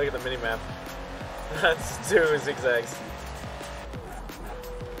arrow? And I look at the minimap. That's 2 zigzags.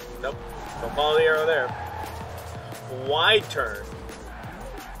 Nope. Don't follow the arrow there. Wide turn.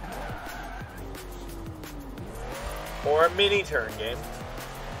 Or a mini turn game.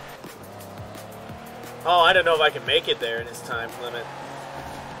 Oh, I don't know if I can make it there in this time limit.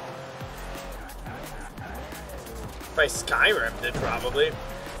 If I Skyrim'd it, probably.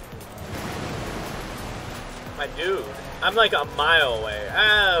 My dude. I'm like a mile away.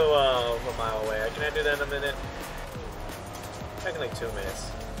 Oh, well, a mile away. Can I do that in a minute? I can like 2 minutes.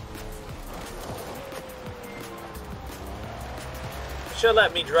 Should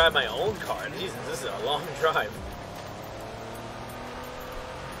let me drive my own car. Jesus, this is a long drive.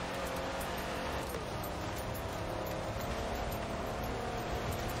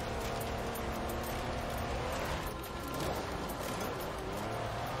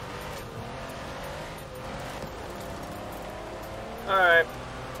 Alright.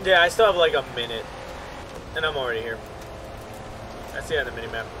 Yeah, I still have like a minute. And I'm already here. I see it on the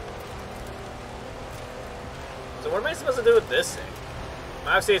minimap. So what am I supposed to do with this thing?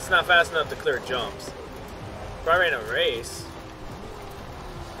 Obviously it's not fast enough to clear jumps. Probably in a race.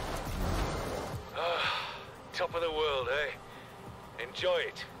 Top of the world, eh? Enjoy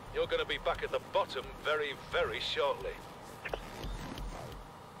it. You're going to be back at the bottom very, very shortly.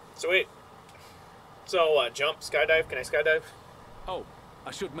 Sweet. So, jump, skydive? Can I skydive? Oh,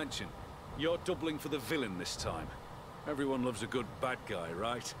 I should mention, you're doubling for the villain this time. Everyone loves a good bad guy,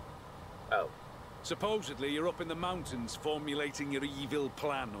 right? Oh. Supposedly you're up in the mountains formulating your evil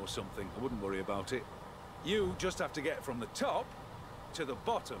plan or something. I wouldn't worry about it. You just have to get from the top to the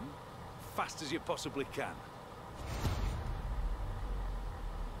bottom fast as you possibly can.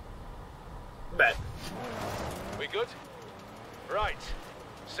 Bet. We good? Right.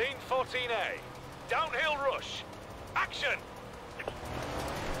 Scene 14A. Downhill rush. Action!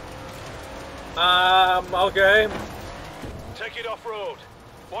 Okay. Take it off-road.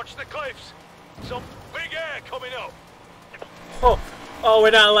 Watch the cliffs. Some big air coming up. Oh,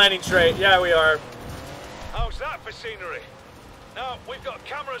 we're not landing straight. Yeah, we are. How's that for scenery? Now, we've got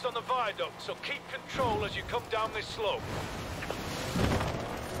cameras on the viaduct, so keep control as you come down this slope.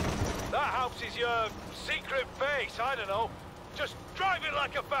 That house is your secret base, I don't know. Just drive it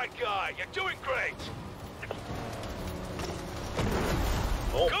like a bad guy. You're doing great.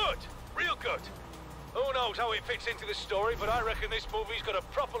 Oh. Good. Real good. Who knows how it fits into the story, but I reckon this movie's got a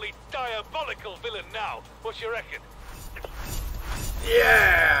properly diabolical villain now. What you reckon?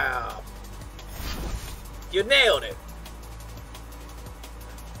 Yeah! You nailed it.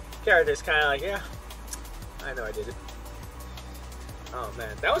 Character's kind of like, yeah, I know I did it. Oh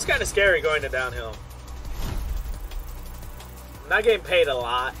man, that was kind of scary going to downhill. I'm not getting paid a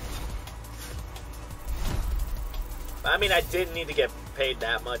lot. I mean, I didn't need to get paid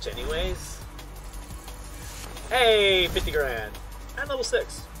that much anyways. Hey, 50 grand. I'm level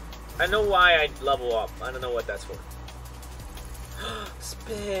 6. I know why I level up. I don't know what that's for.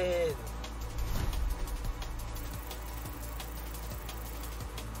 Spin.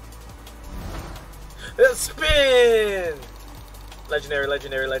 Spin! Legendary,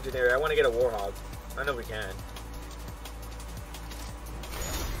 legendary, legendary. I want to get a Warhog. I know we can.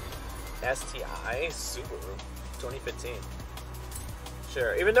 STI Subaru 2015.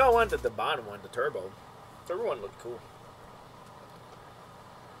 Sure. Even though I wanted the bottom one, the turbo. Turbo one looked cool.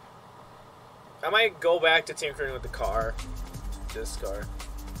 I might go back to tinkering with the car. This car.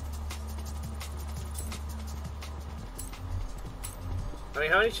 I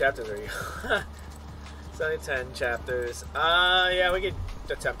mean, how many chapters are you? It's only 10 chapters. Yeah, we could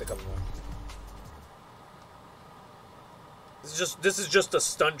attempt a couple more. This is just a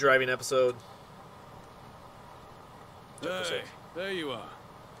stunt driving episode. Hey, there you are.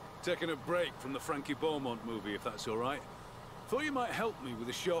 Taking a break from the Frankie Beaumont movie, if that's all right. Thought you might help me with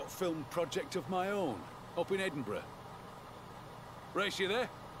a short film project of my own, up in Edinburgh. Race, you there?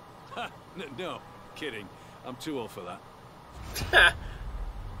 Ha, no, kidding. I'm too old for that.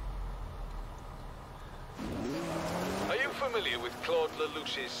 Are you familiar with Claude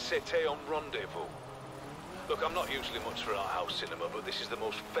Lelouch's C'était un Rendezvous? Look, I'm not usually much for art house cinema, but this is the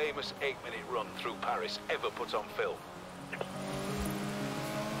most famous 8-minute run through Paris ever put on film.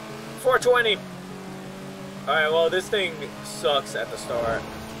 420. Alright, well, this thing sucks at the start,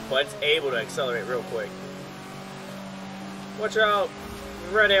 but it's able to accelerate real quick. Watch out!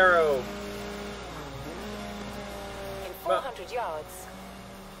 Red arrow! In 400 yards,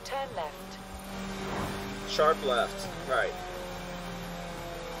 turn left. Sharp left. Right.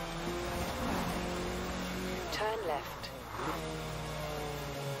 Turn left.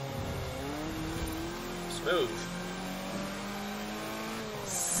 Smooth.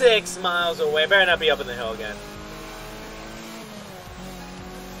 6 miles away. Better not be up in the hill again.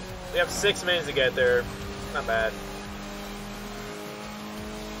 We have 6 minutes to get there. Not bad.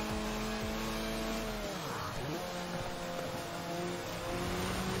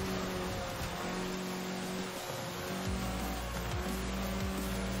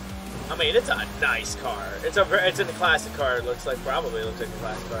 I mean, it's a nice car. It's a classic car. It looks like a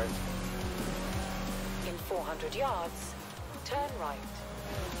classic car. In 400 yards, turn right.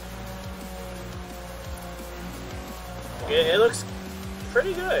 It looks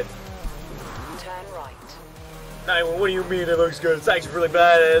pretty good. Turn right. No, what do you mean it looks good? It's actually really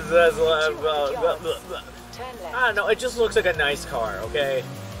bad. Turn left. I don't know. It just looks like a nice car, okay?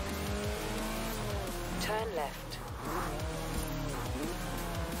 Turn left.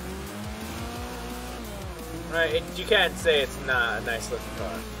 Right, you can't say it's not a nice looking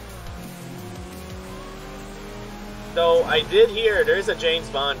car. Though I did hear there's a James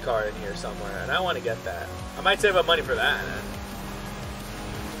Bond car in here somewhere, and I want to get that. I might save up money for that.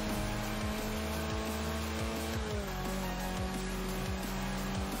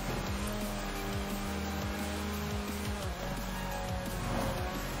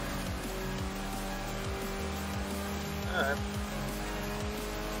 Alright.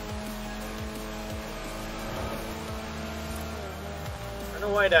 I don't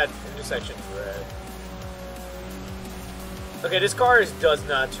know why that intersection's red. Okay, this car does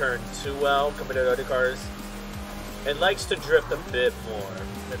not turn too well compared to other cars. It likes to drift a bit more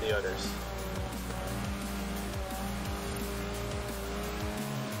than the others.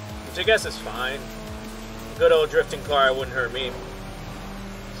 Which I guess is fine. A good old drifting car wouldn't hurt me.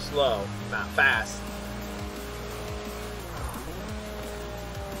 Slow, not fast.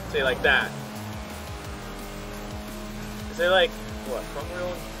 Say like that. Say like, what, front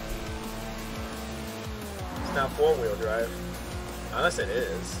wheel? It's not 4-wheel drive. Unless it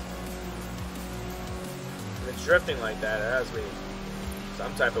is. If it's drifting like that, it has to be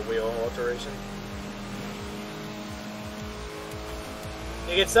some type of wheel alteration.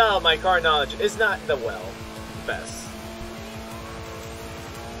 You can tell my car knowledge is not the best.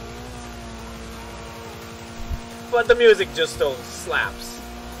 But the music just still slaps.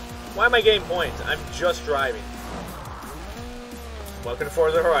 Why am I getting points? I'm just driving. Welcome to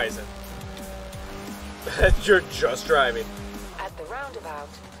Forza Horizon. You're just driving. At the roundabout,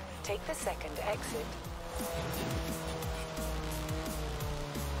 take the second exit.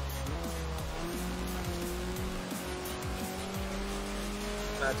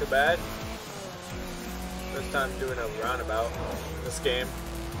 Not too bad. First time doing a roundabout in this game.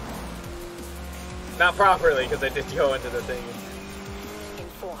 Not properly, because I did go into the thing. In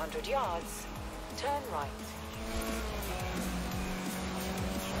 400 yards, turn right.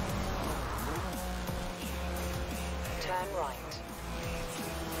 Turn right.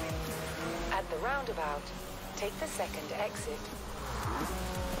 At the roundabout, take the second exit.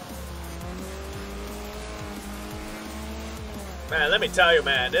 Man, let me tell you,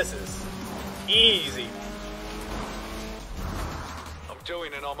 man, this is easy. I'm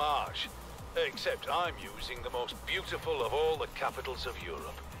doing an homage, except I'm using the most beautiful of all the capitals of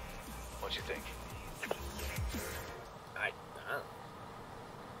Europe. What do you think? I don't know.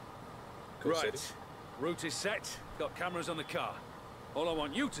 Cool Right. city. Route is set. Got cameras on the car. All I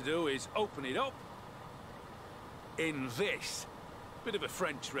want you to do is open it up in this. Bit of a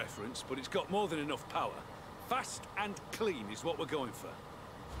French reference, but it's got more than enough power. Fast and clean is what we're going for.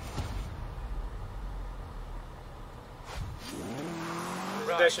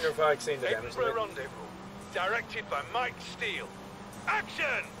 Additional vaccine the damage Edinburgh limit. Rendezvous, directed by Mike Steele.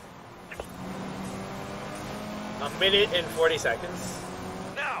 Action! A minute and 40 seconds.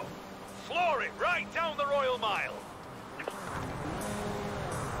 Now, floor it right down the Royal Mile.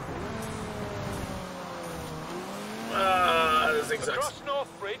 This thing sucks. Across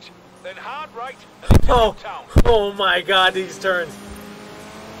North Bridge, then hard right and into Oh, town. oh my God, these turns.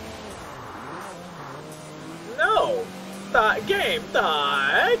 No, the game, the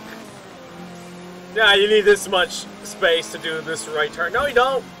heck? Yeah, you need this much space to do this right turn. No, you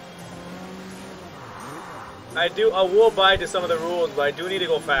don't. I will abide to some of the rules, but I do need to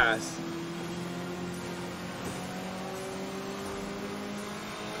go fast.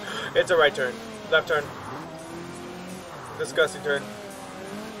 It's a right turn, left turn. Disgusting turn.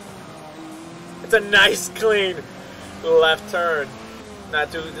 It's a nice, clean left turn.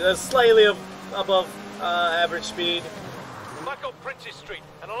 Not too, slightly above average speed. Back up Princes Street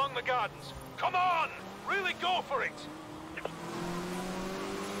and along the gardens. Come on! Really go for it!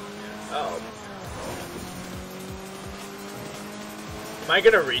 Oh. Am I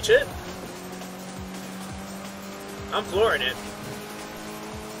gonna reach it? I'm flooring it.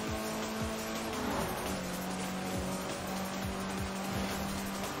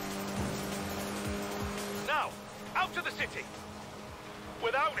 Now, out to the city.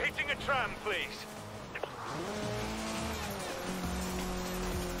 Without hitting a tram, please.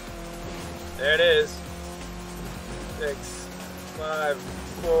 There it is. 6, 5,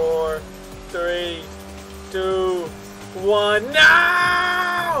 4, 3, 2, 1.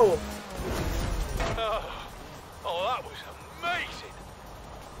 No! Oh, that was amazing.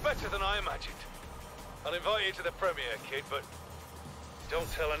 Better than I imagined. I'll invite you to the premiere, kid, but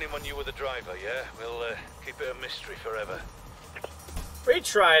don't tell anyone you were the driver, yeah? We'll keep it a mystery forever.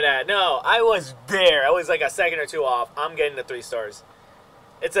 Retry that. No, I was there. I was like a second or two off. I'm getting the 3 stars.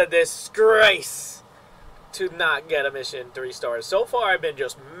 It's a disgrace to not get a mission 3 stars. So far, I've been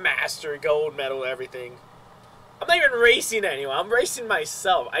just master, gold medal, everything. I'm not even racing anyone. I'm racing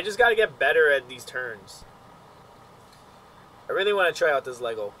myself. I just got to get better at these turns. I really want to try out this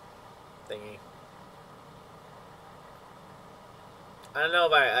Lego thingy. I don't know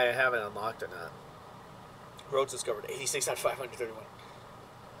if I have it unlocked or not. Roads discovered. 86 out of 531.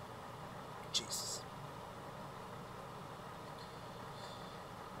 Jesus.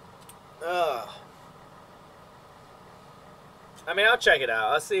 I mean, I'll check it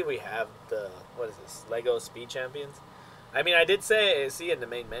out. I'll see if we have the, what is this, Lego Speed Champions. I mean, I did see it in the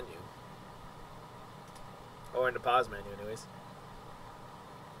main menu. Or in the pause menu, anyways.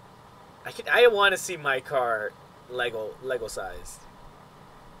 I want to see my car Lego sized.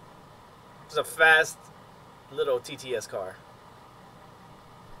 It's a fast little TTS car.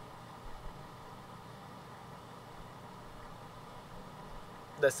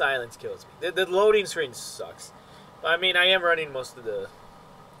 The silence kills me. The loading screen sucks. I mean, I am running most of the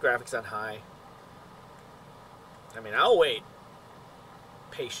graphics on high. I mean, I'll wait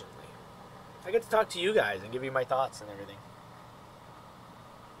patiently. I get to talk to you guys and give you my thoughts and everything.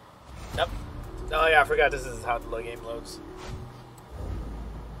 Yep. Oh yeah, I forgot this is how the game loads.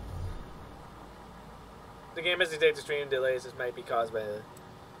 The game has detected stream delays. This might be caused by the...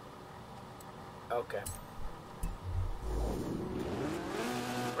 Okay.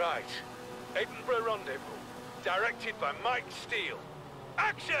 Right. Edinburgh Rendezvous, directed by Mike Steele.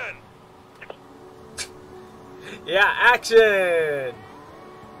 Action! Yeah, action!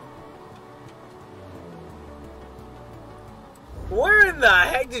 Where in the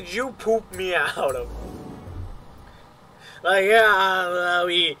heck did you poop me out of? Like, yeah,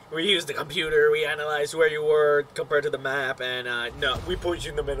 we used the computer, we analyzed where you were compared to the map, and no, we put you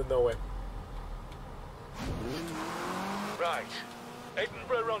in the middle of nowhere. Right.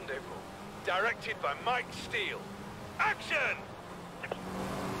 Edinburgh Rendezvous. Directed by Mike Steele. Action!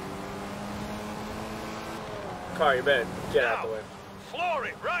 Car, you better get out of the way. Floor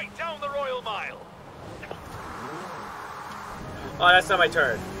it right down the Royal Mile. Oh, that's not my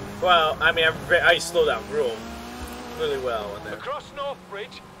turn. Well, I mean, I slowed down really well. And then... Across North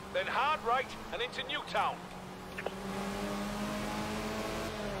Bridge, then hard right and into Newtown.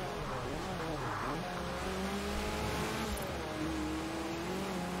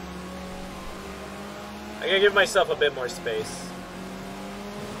 I gotta give myself a bit more space.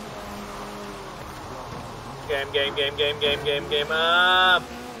 Game up!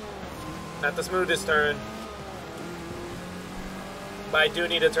 Not the smoothest turn. But I do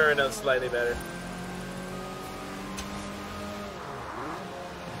need a turn that's slightly better.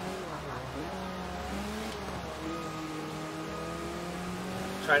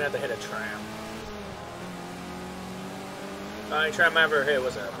 Try not to hit a tram. The only tram I ever hit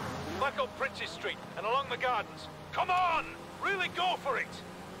was a... Back up Princes Street and along the gardens. Come on! Really go for it!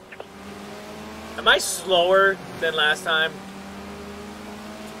 Am I slower than last time?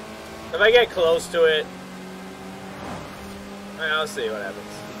 If I get close to it... I'll see what happens.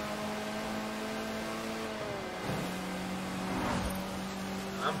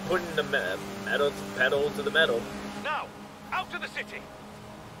 I'm putting the pedal to the metal. Now, out to the city.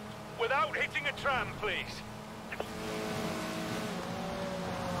 Without hitting a tram, please.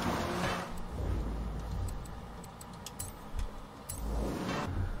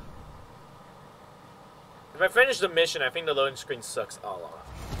 If I finish the mission, I think the loading screen sucks all off.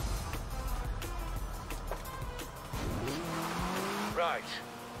 Right.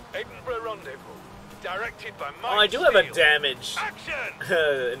 Edinburgh Rendezvous. Directed by Mike Oh, I do have a Steele. damage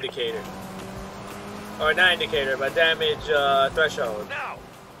Action! indicator. Or not indicator, but damage threshold. Now,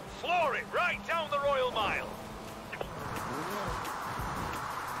 floor it right down the Royal Mile.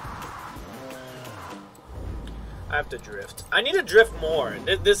 I have to drift. I need to drift more.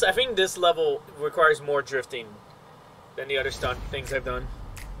 I think this level requires more drifting than the other stunt things I've done.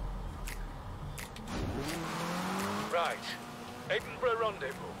 Right. Edinburgh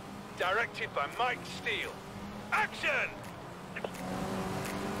Rendezvous. Directed by Mike Steele. Action!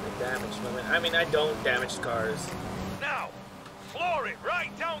 Damage limit. I mean, I don't damage cars. Now, floor it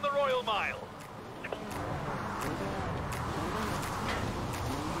right down the Royal Mile.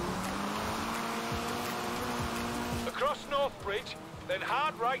 Across North Bridge, then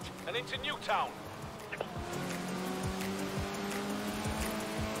hard right and into Newtown.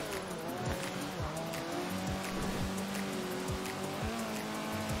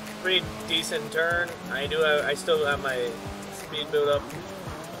 Pretty decent turn. I still have my speed build up.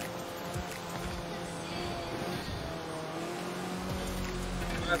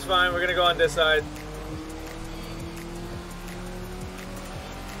 That's fine, we're gonna go on this side.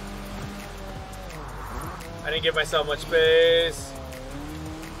 I didn't give myself much space.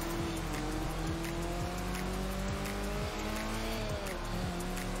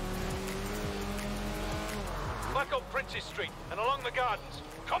 Back up Princes Street and along the gardens.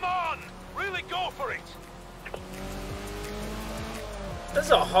 Come on! Really go for it! This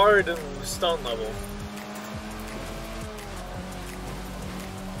is a hard stunt level.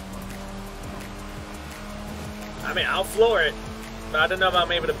 I mean, I'll floor it, but I don't know if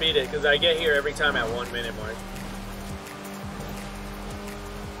I'm able to beat it because I get here every time at 1 minute mark.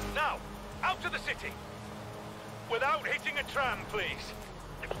 Now, out to the city. Without hitting a tram, please.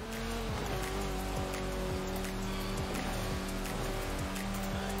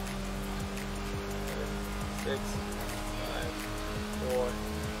 6, 5, 4,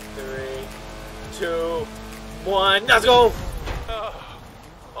 3, 2, 1. Let's go! Oh,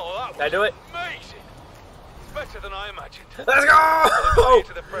 that was Did I do it? amazing. Better than I imagined. Let's go!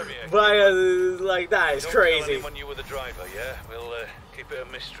 To the premiere. But, like, that is Don't tell crazy. anyone you were the driver, yeah? We'll keep it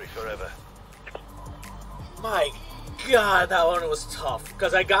a mystery forever. My God, that one was tough.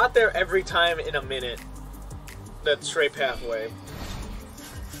 Because I got there every time in a minute. That straight pathway.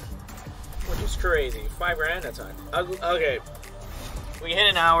 Which is crazy. $5 grand? That's fine. Okay. We hit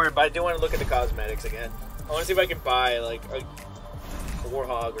an hour, but I do want to look at the cosmetics again. I want to see if I can buy, like, a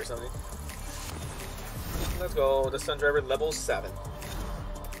Warhog or something. Let's go. The Stunt Driver level 7.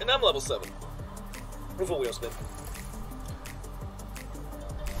 And I'm level 7. With a wheel spin.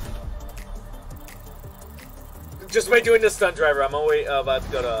 Just by doing the stunt driver, I'm always about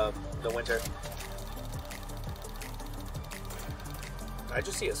to go to the winter. I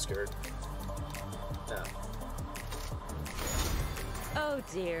just see a skirt. No. Oh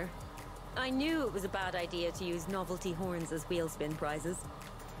dear. I knew it was a bad idea to use novelty horns as wheel spin prizes.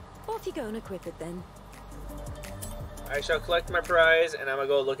 Off you go and equip it then. I shall collect my prize and I'm gonna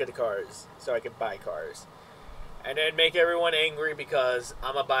go look at the cars so I can buy cars. And then make everyone angry because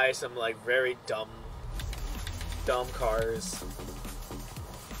I'm gonna buy some like very dumb cars.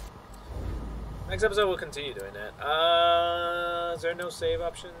 Next episode we'll continue doing that. Is there no save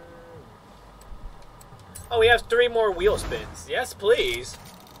option? Oh, we have 3 more wheel spins. Yes, please.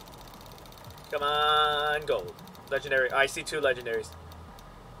 Come on, gold. Legendary. I see 2 legendaries.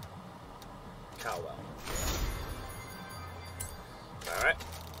 Cowell. Alright.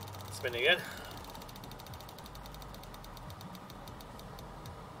 Spin again.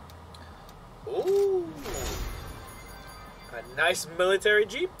 Ooh. A nice military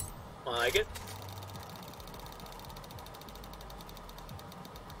Jeep. I like it.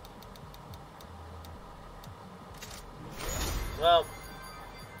 Well,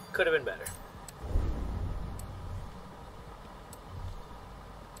 could have been better.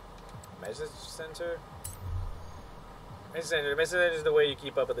 Message center? Message center. Message center is the way you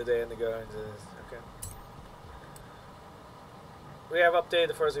keep up with the day and the guns. Okay. We have updated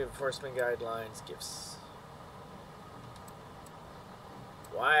the Forza enforcement guidelines. Gifts.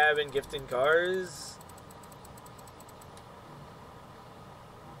 Why I've been gifting cars?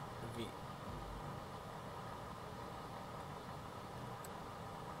 V.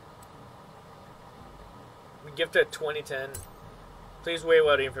 We gifted 2010. Please wait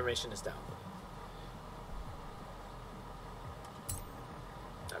while the information is down.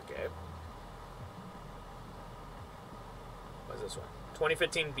 Okay. What's this one?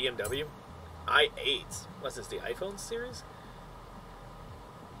 2015 BMW i8. What's this, the iPhone series?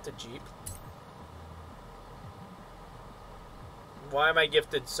 It's a Jeep. Why am I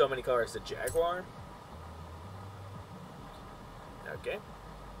gifted so many cars? The Jaguar? Okay.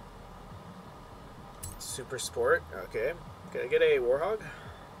 Super Sport. Okay. Can I get a Warhog?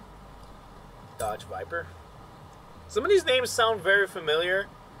 Dodge Viper. Some of these names sound very familiar,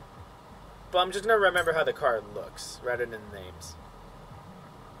 but I'm just going to remember how the car looks rather than the names.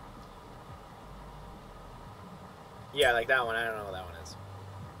 Yeah, like that one. I don't know what that one is.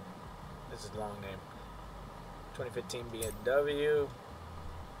 This is a long name. 2015 BMW.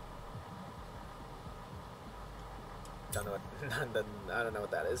 Don't know what, I don't know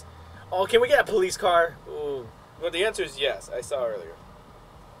what that is. Oh, can we get a police car? Ooh. Well, the answer is yes. I saw earlier.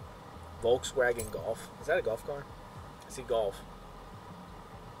 Volkswagen Golf. Is that a golf car? I see Golf.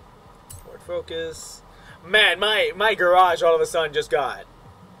 Ford Focus. Man, my garage all of a sudden just got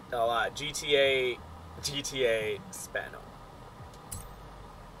a lot. GTA Spano.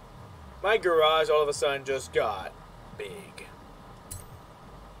 My garage all of a sudden just got big.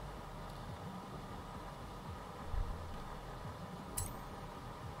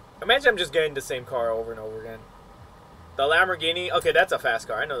 Imagine I'm just getting the same car over and over again. The Lamborghini. Okay, that's a fast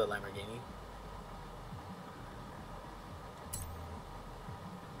car. I know the Lamborghini.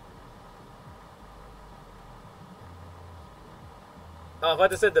 Oh, I thought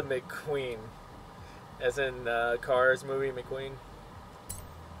they said the McQueen. As in Cars movie, McQueen.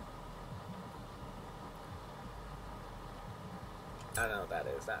 I don't know what that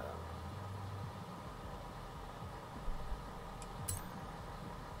is. I don't know.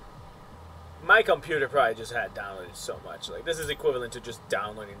 My computer probably just had downloaded so much. Like, this is equivalent to just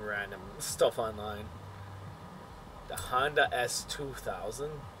downloading random stuff online. The Honda S2000.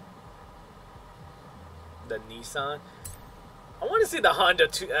 The Nissan. I want to see the Honda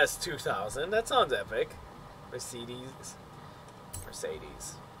S2000. That sounds epic. Mercedes.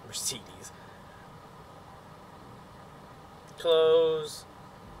 Clothes.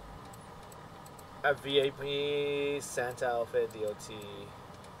 A VIP. Santa outfit. DOT.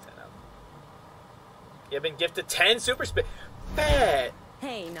 You've been gifted 10 super spin. Bet.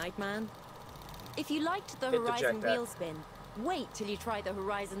 Hey, Nightman. If you liked the Horizon wheel spin, wait till you try the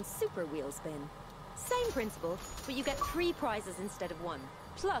Horizon Super Wheel Spin. Same principle, but you get 3 prizes instead of 1,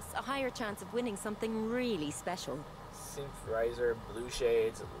 plus a higher chance of winning something really special. Synth Riser, Blue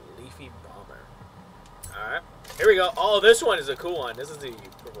Shades, Leafy Bomber. Alright, here we go. Oh, this one is a cool one. This is the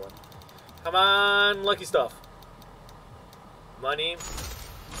purple one. Come on, lucky stuff. Money.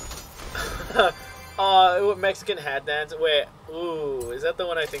 Oh, Mexican hat dance. Wait, ooh, is that the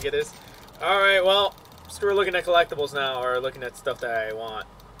one I think it is? Alright, well, screw looking at collectibles now, or looking at stuff that I want.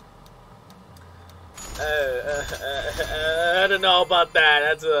 I don't know about that.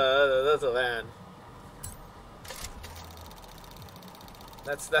 That's a van.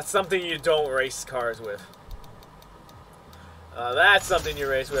 That's something you don't race cars with. That's something you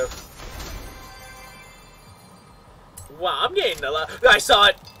race with. Wow, I'm getting a lot. I saw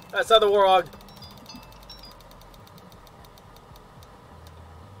it. I saw the Warhog.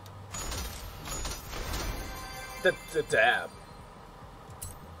 The dab.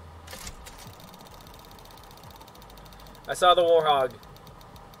 I saw the Warhog.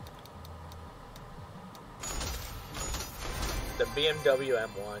 The BMW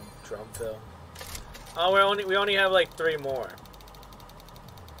M1 drum fill. Oh, we only have like 3 more.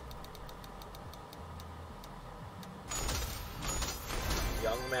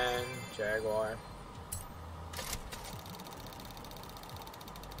 Young Man, Jaguar.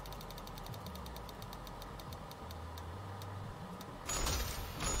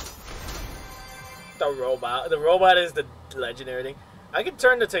 The robot is the legendary thing. I could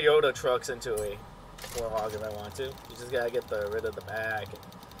turn the Toyota trucks into a Warhog if I want to. You just gotta get rid of the back and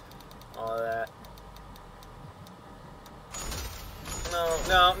all of that.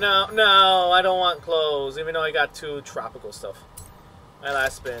 No, I don't want clothes, even though I got 2 tropical stuff. My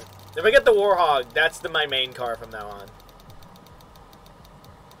last spin. If I get the Warhog, that's my main car from now on.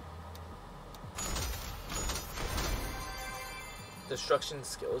 Destruction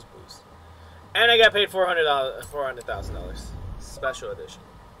skills boost. And I got paid $400,000. Special edition.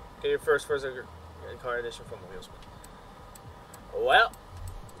 Get your first Forza car edition from Wheelspin. Well,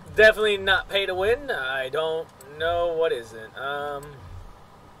 definitely not pay to win. I don't know what isn't. Car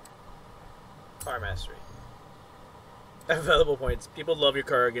mastery. Available points. People love your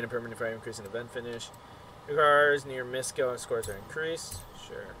car. Get a permanent frame increase in event finish. Your cars near miss skill scores are increased.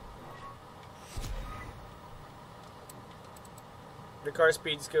 Sure. Your car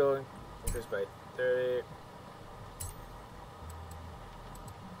speed skill increased by 30.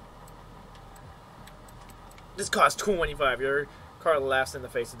 This costs $25. Your car laughs in the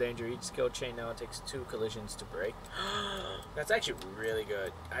face of danger. Each skill chain now takes 2 collisions to break. That's actually really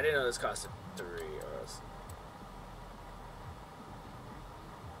good. I didn't know this costed 3 euros.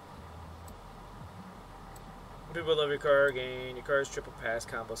 People love your car. Gain your car's triple pass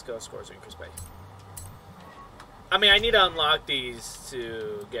combo skill scores are increased by. I mean, I need to unlock these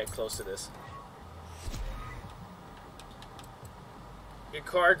to get close to this. Your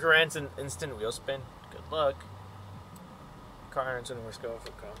car grants an instant wheel spin. Good luck. Car earns an more skill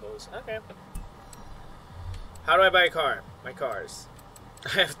for combos. Okay. How do I buy a car? My cars. I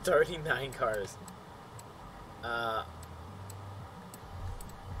have 39 cars. Car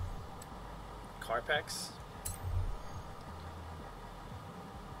packs.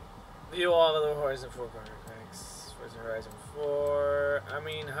 View all of the Horizon 4 car packs. Forza Horizon 4. I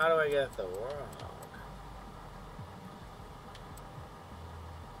mean, how do I get the Warhog?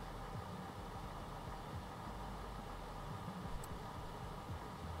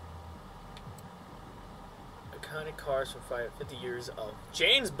 Iconic cars from 50 years of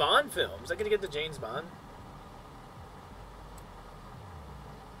James Bond films. I gonna get the James Bond?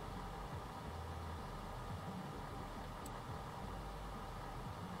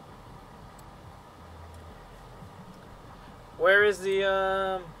 Where is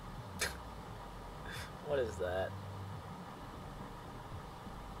the, what is that?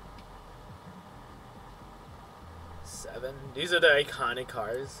 Seven? These are the iconic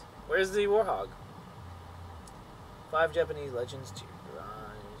cars. Where's the Warhog? 5 Japanese legends to your garage.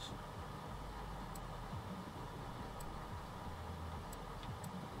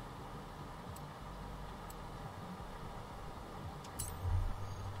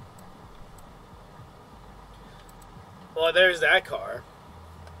 Well, there's that car.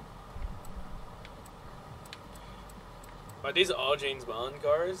 Are these all James Bond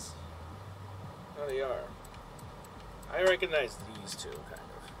cars? Oh, they are. I recognize these two, kind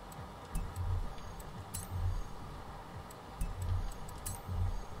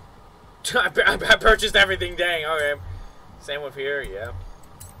of. I purchased everything, dang, okay. Same with here, yeah.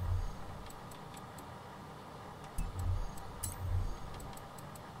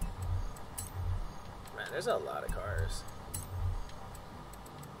 Man, there's a lot of cars.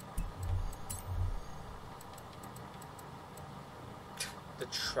 The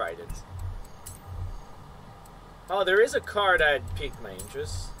Trident. Oh, there is a car that piqued my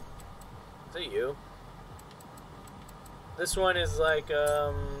interest. Is that you? This one is like,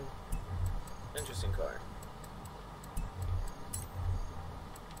 interesting car.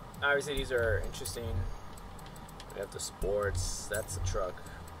 Obviously, these are interesting. We have the sports. That's the truck.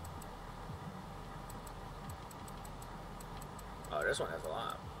 Oh, this one has a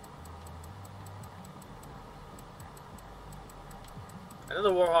lot. I know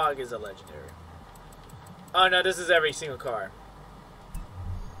the Warhog is a legendary. Oh no, this is every single car.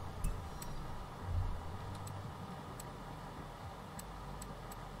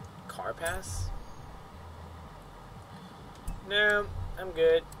 pass? No, I'm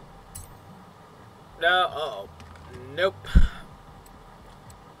good. No, uh-oh. Nope.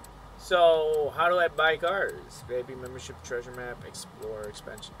 So, how do I buy cars? Baby membership, treasure map, explorer,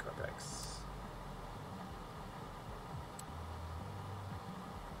 expansion, car packs.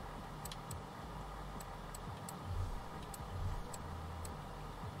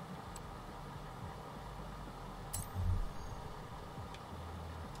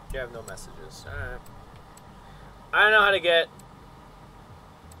 You have no messages. Alright. I don't know how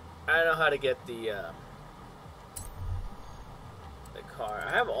to get the car.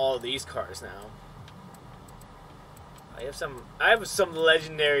 I have all these cars now. I have some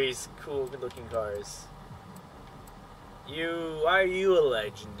legendary cool good looking cars. Why are you a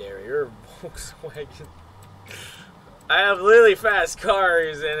legendary? You're a Volkswagen. I have really fast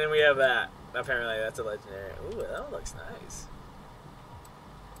cars and then we have that. Apparently that's a legendary. Ooh, that one looks nice.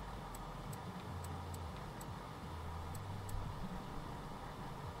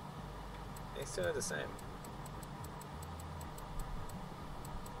 They still are the same.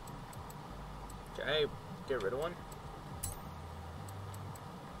 Can I get rid of one?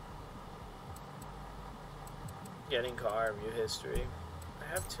 Getting car, view history. I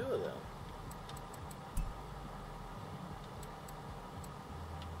have two of them.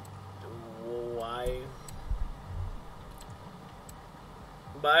 Why?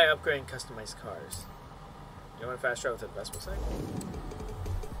 Buy, upgrade, and customize cars. You want to fast travel to the Vespa site?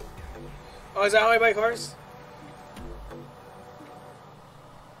 Oh, is that how I buy cars?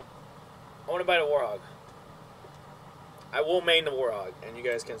 I want to buy the Warhog. I will main the Warhog, and you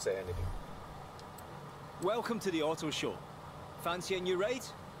guys can't say anything. Welcome to the auto show. Fancy a new ride?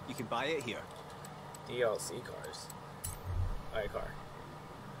 You can buy it here. DLC cars. Buy a car.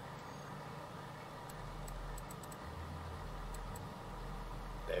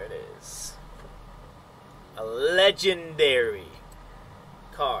 There it is. A legendary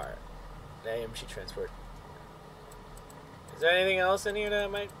car. AMG Transport. Is there anything else in here that I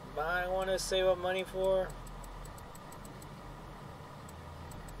might want to save up money for?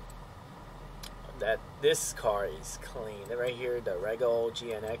 This car is clean. Right here, the Rego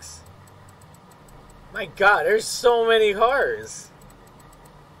GNX. My God, there's so many cars.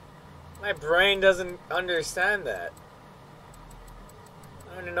 My brain doesn't understand that.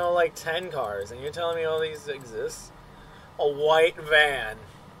 I want to know like 10 cars, and you're telling me all these exist? A white van.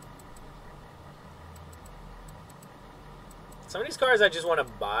 Some of these cars I just want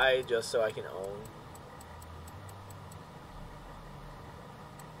to buy just so I can own.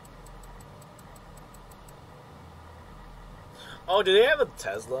 Oh, do they have a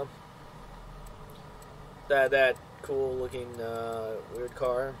Tesla? That cool looking weird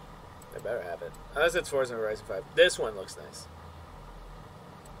car? They better have it. Unless it's Forza Horizon 5. This one looks nice.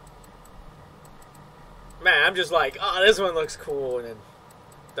 Man, I'm just like, oh, this one looks cool, and then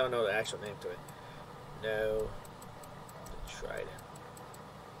don't know the actual name to it. No. Tried it.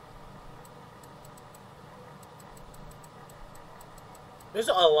 There's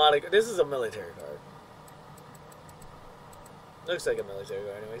a lot of... This is a military car. Looks like a military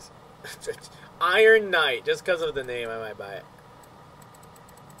car anyways. Iron Knight. Just because of the name, I might buy it.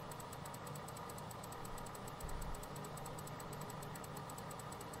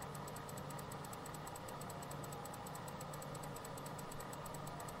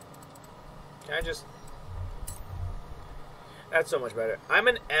 Can I just... That's so much better. I'm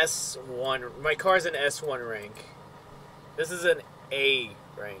an S1. My car's an S1 rank. This is an A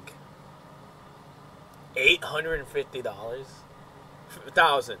rank. $850?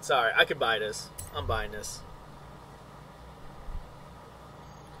 1,000. Sorry, I could buy this. I'm buying this.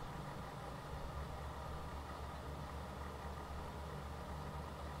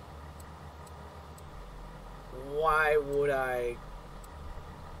 Why would I...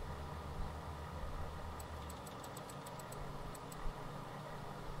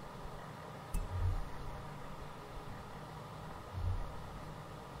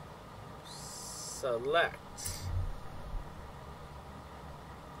 Select.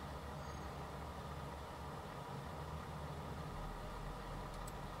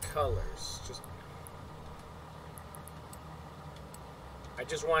 Colors. I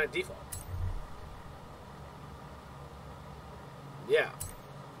just want it default. Yeah.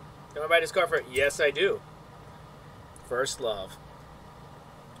 Do I buy this car for it? Yes, I do. First love.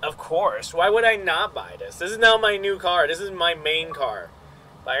 Of course. Why would I not buy this? This is now my new car. This is my main car.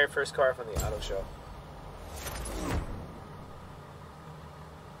 Buy your first car from the auto show.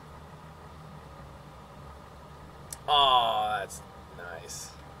 Oh, that's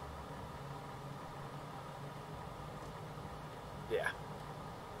nice. Yeah.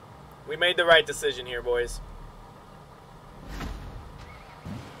 We made the right decision here, boys.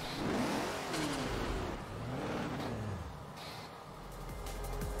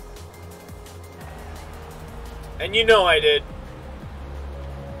 And you know I did.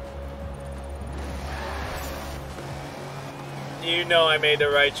 You know I made the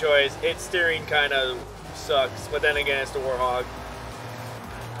right choice. Its steering kind of sucks, but then again, it's the Warthog.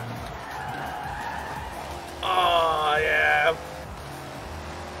 Oh, yeah.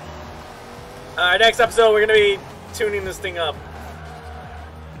 Alright, next episode, we're going to be tuning this thing up.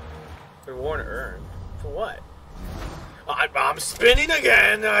 Reward earned. For what? I'm spinning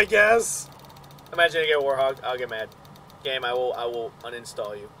again, I guess. Imagine I get a Warthog, I'll get mad. Game, I will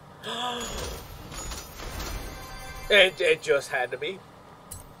uninstall you. It just had to be.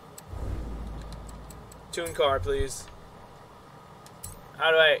 Tune car, please.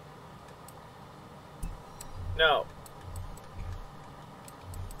 How do I... No.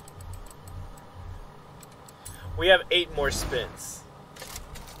 We have 8 more spins.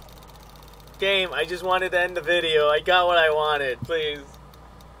 Game, I just wanted to end the video. I got what I wanted, please.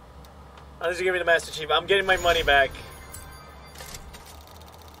 Unless you give me the Master Chief. I'm getting my money back.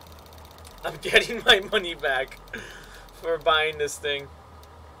 I'm getting my money back for buying this thing.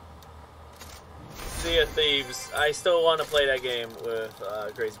 Sea of Thieves. I still want to play that game with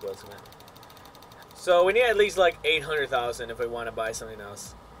Crazy Bullets. So we need at least like 800,000 if we want to buy something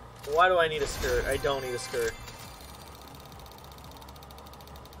else. Why do I need a skirt? I don't need a skirt.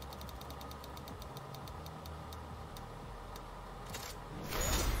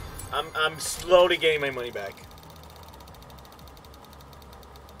 I'm slowly getting my money back.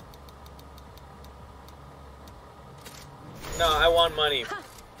 No, I want money. Ha!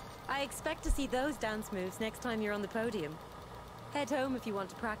 I expect to see those dance moves next time you're on the podium. Head home if you want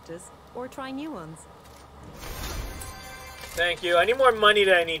to practice, or try new ones. Thank you. I need more money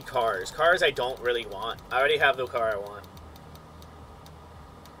than I need cars. Cars I don't really want. I already have the car I want.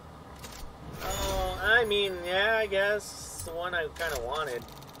 Oh, I mean, yeah, I guess the one I kind of wanted.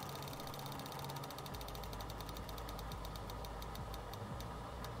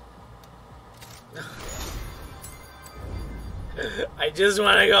 I just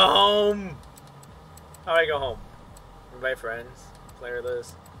want to go home. How do I go home? Invite friends. Player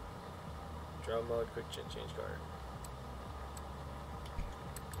list. Draw mode. Quick change card.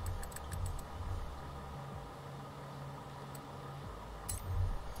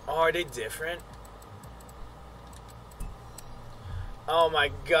 Oh, are they different? Oh my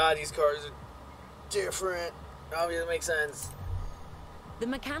god, these cars are different. Obviously, makes sense. The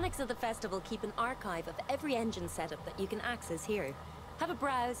mechanics of the festival keep an archive of every engine setup that you can access here. Have a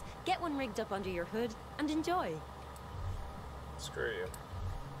browse, get one rigged up under your hood, and enjoy. Screw you.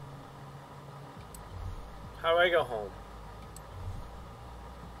 How do I go home?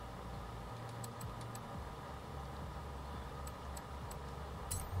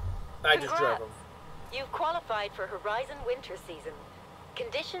 I just drove them. You've qualified for Horizon Winter Season.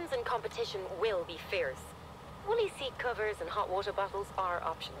 Conditions and competition will be fierce. Woolly seat covers and hot water bottles are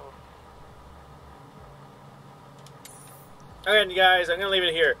optional. Okay, guys, I'm gonna leave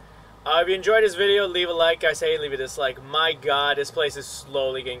it here. If you enjoyed this video, leave a like. I say leave a dislike. My god, this place is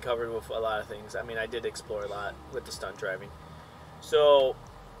slowly getting covered with a lot of things. I mean, I did explore a lot with the stunt driving. So,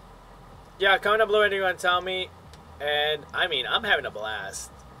 yeah, comment down below anything you want to tell me. And, I mean, I'm having a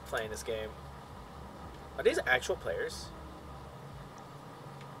blast playing this game. Are these actual players?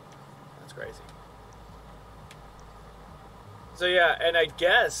 That's crazy. So yeah, and I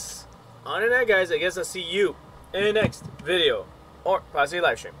guess, on to that, guys, I guess I'll see you in the next video, or possibly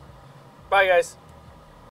live stream. Bye, guys.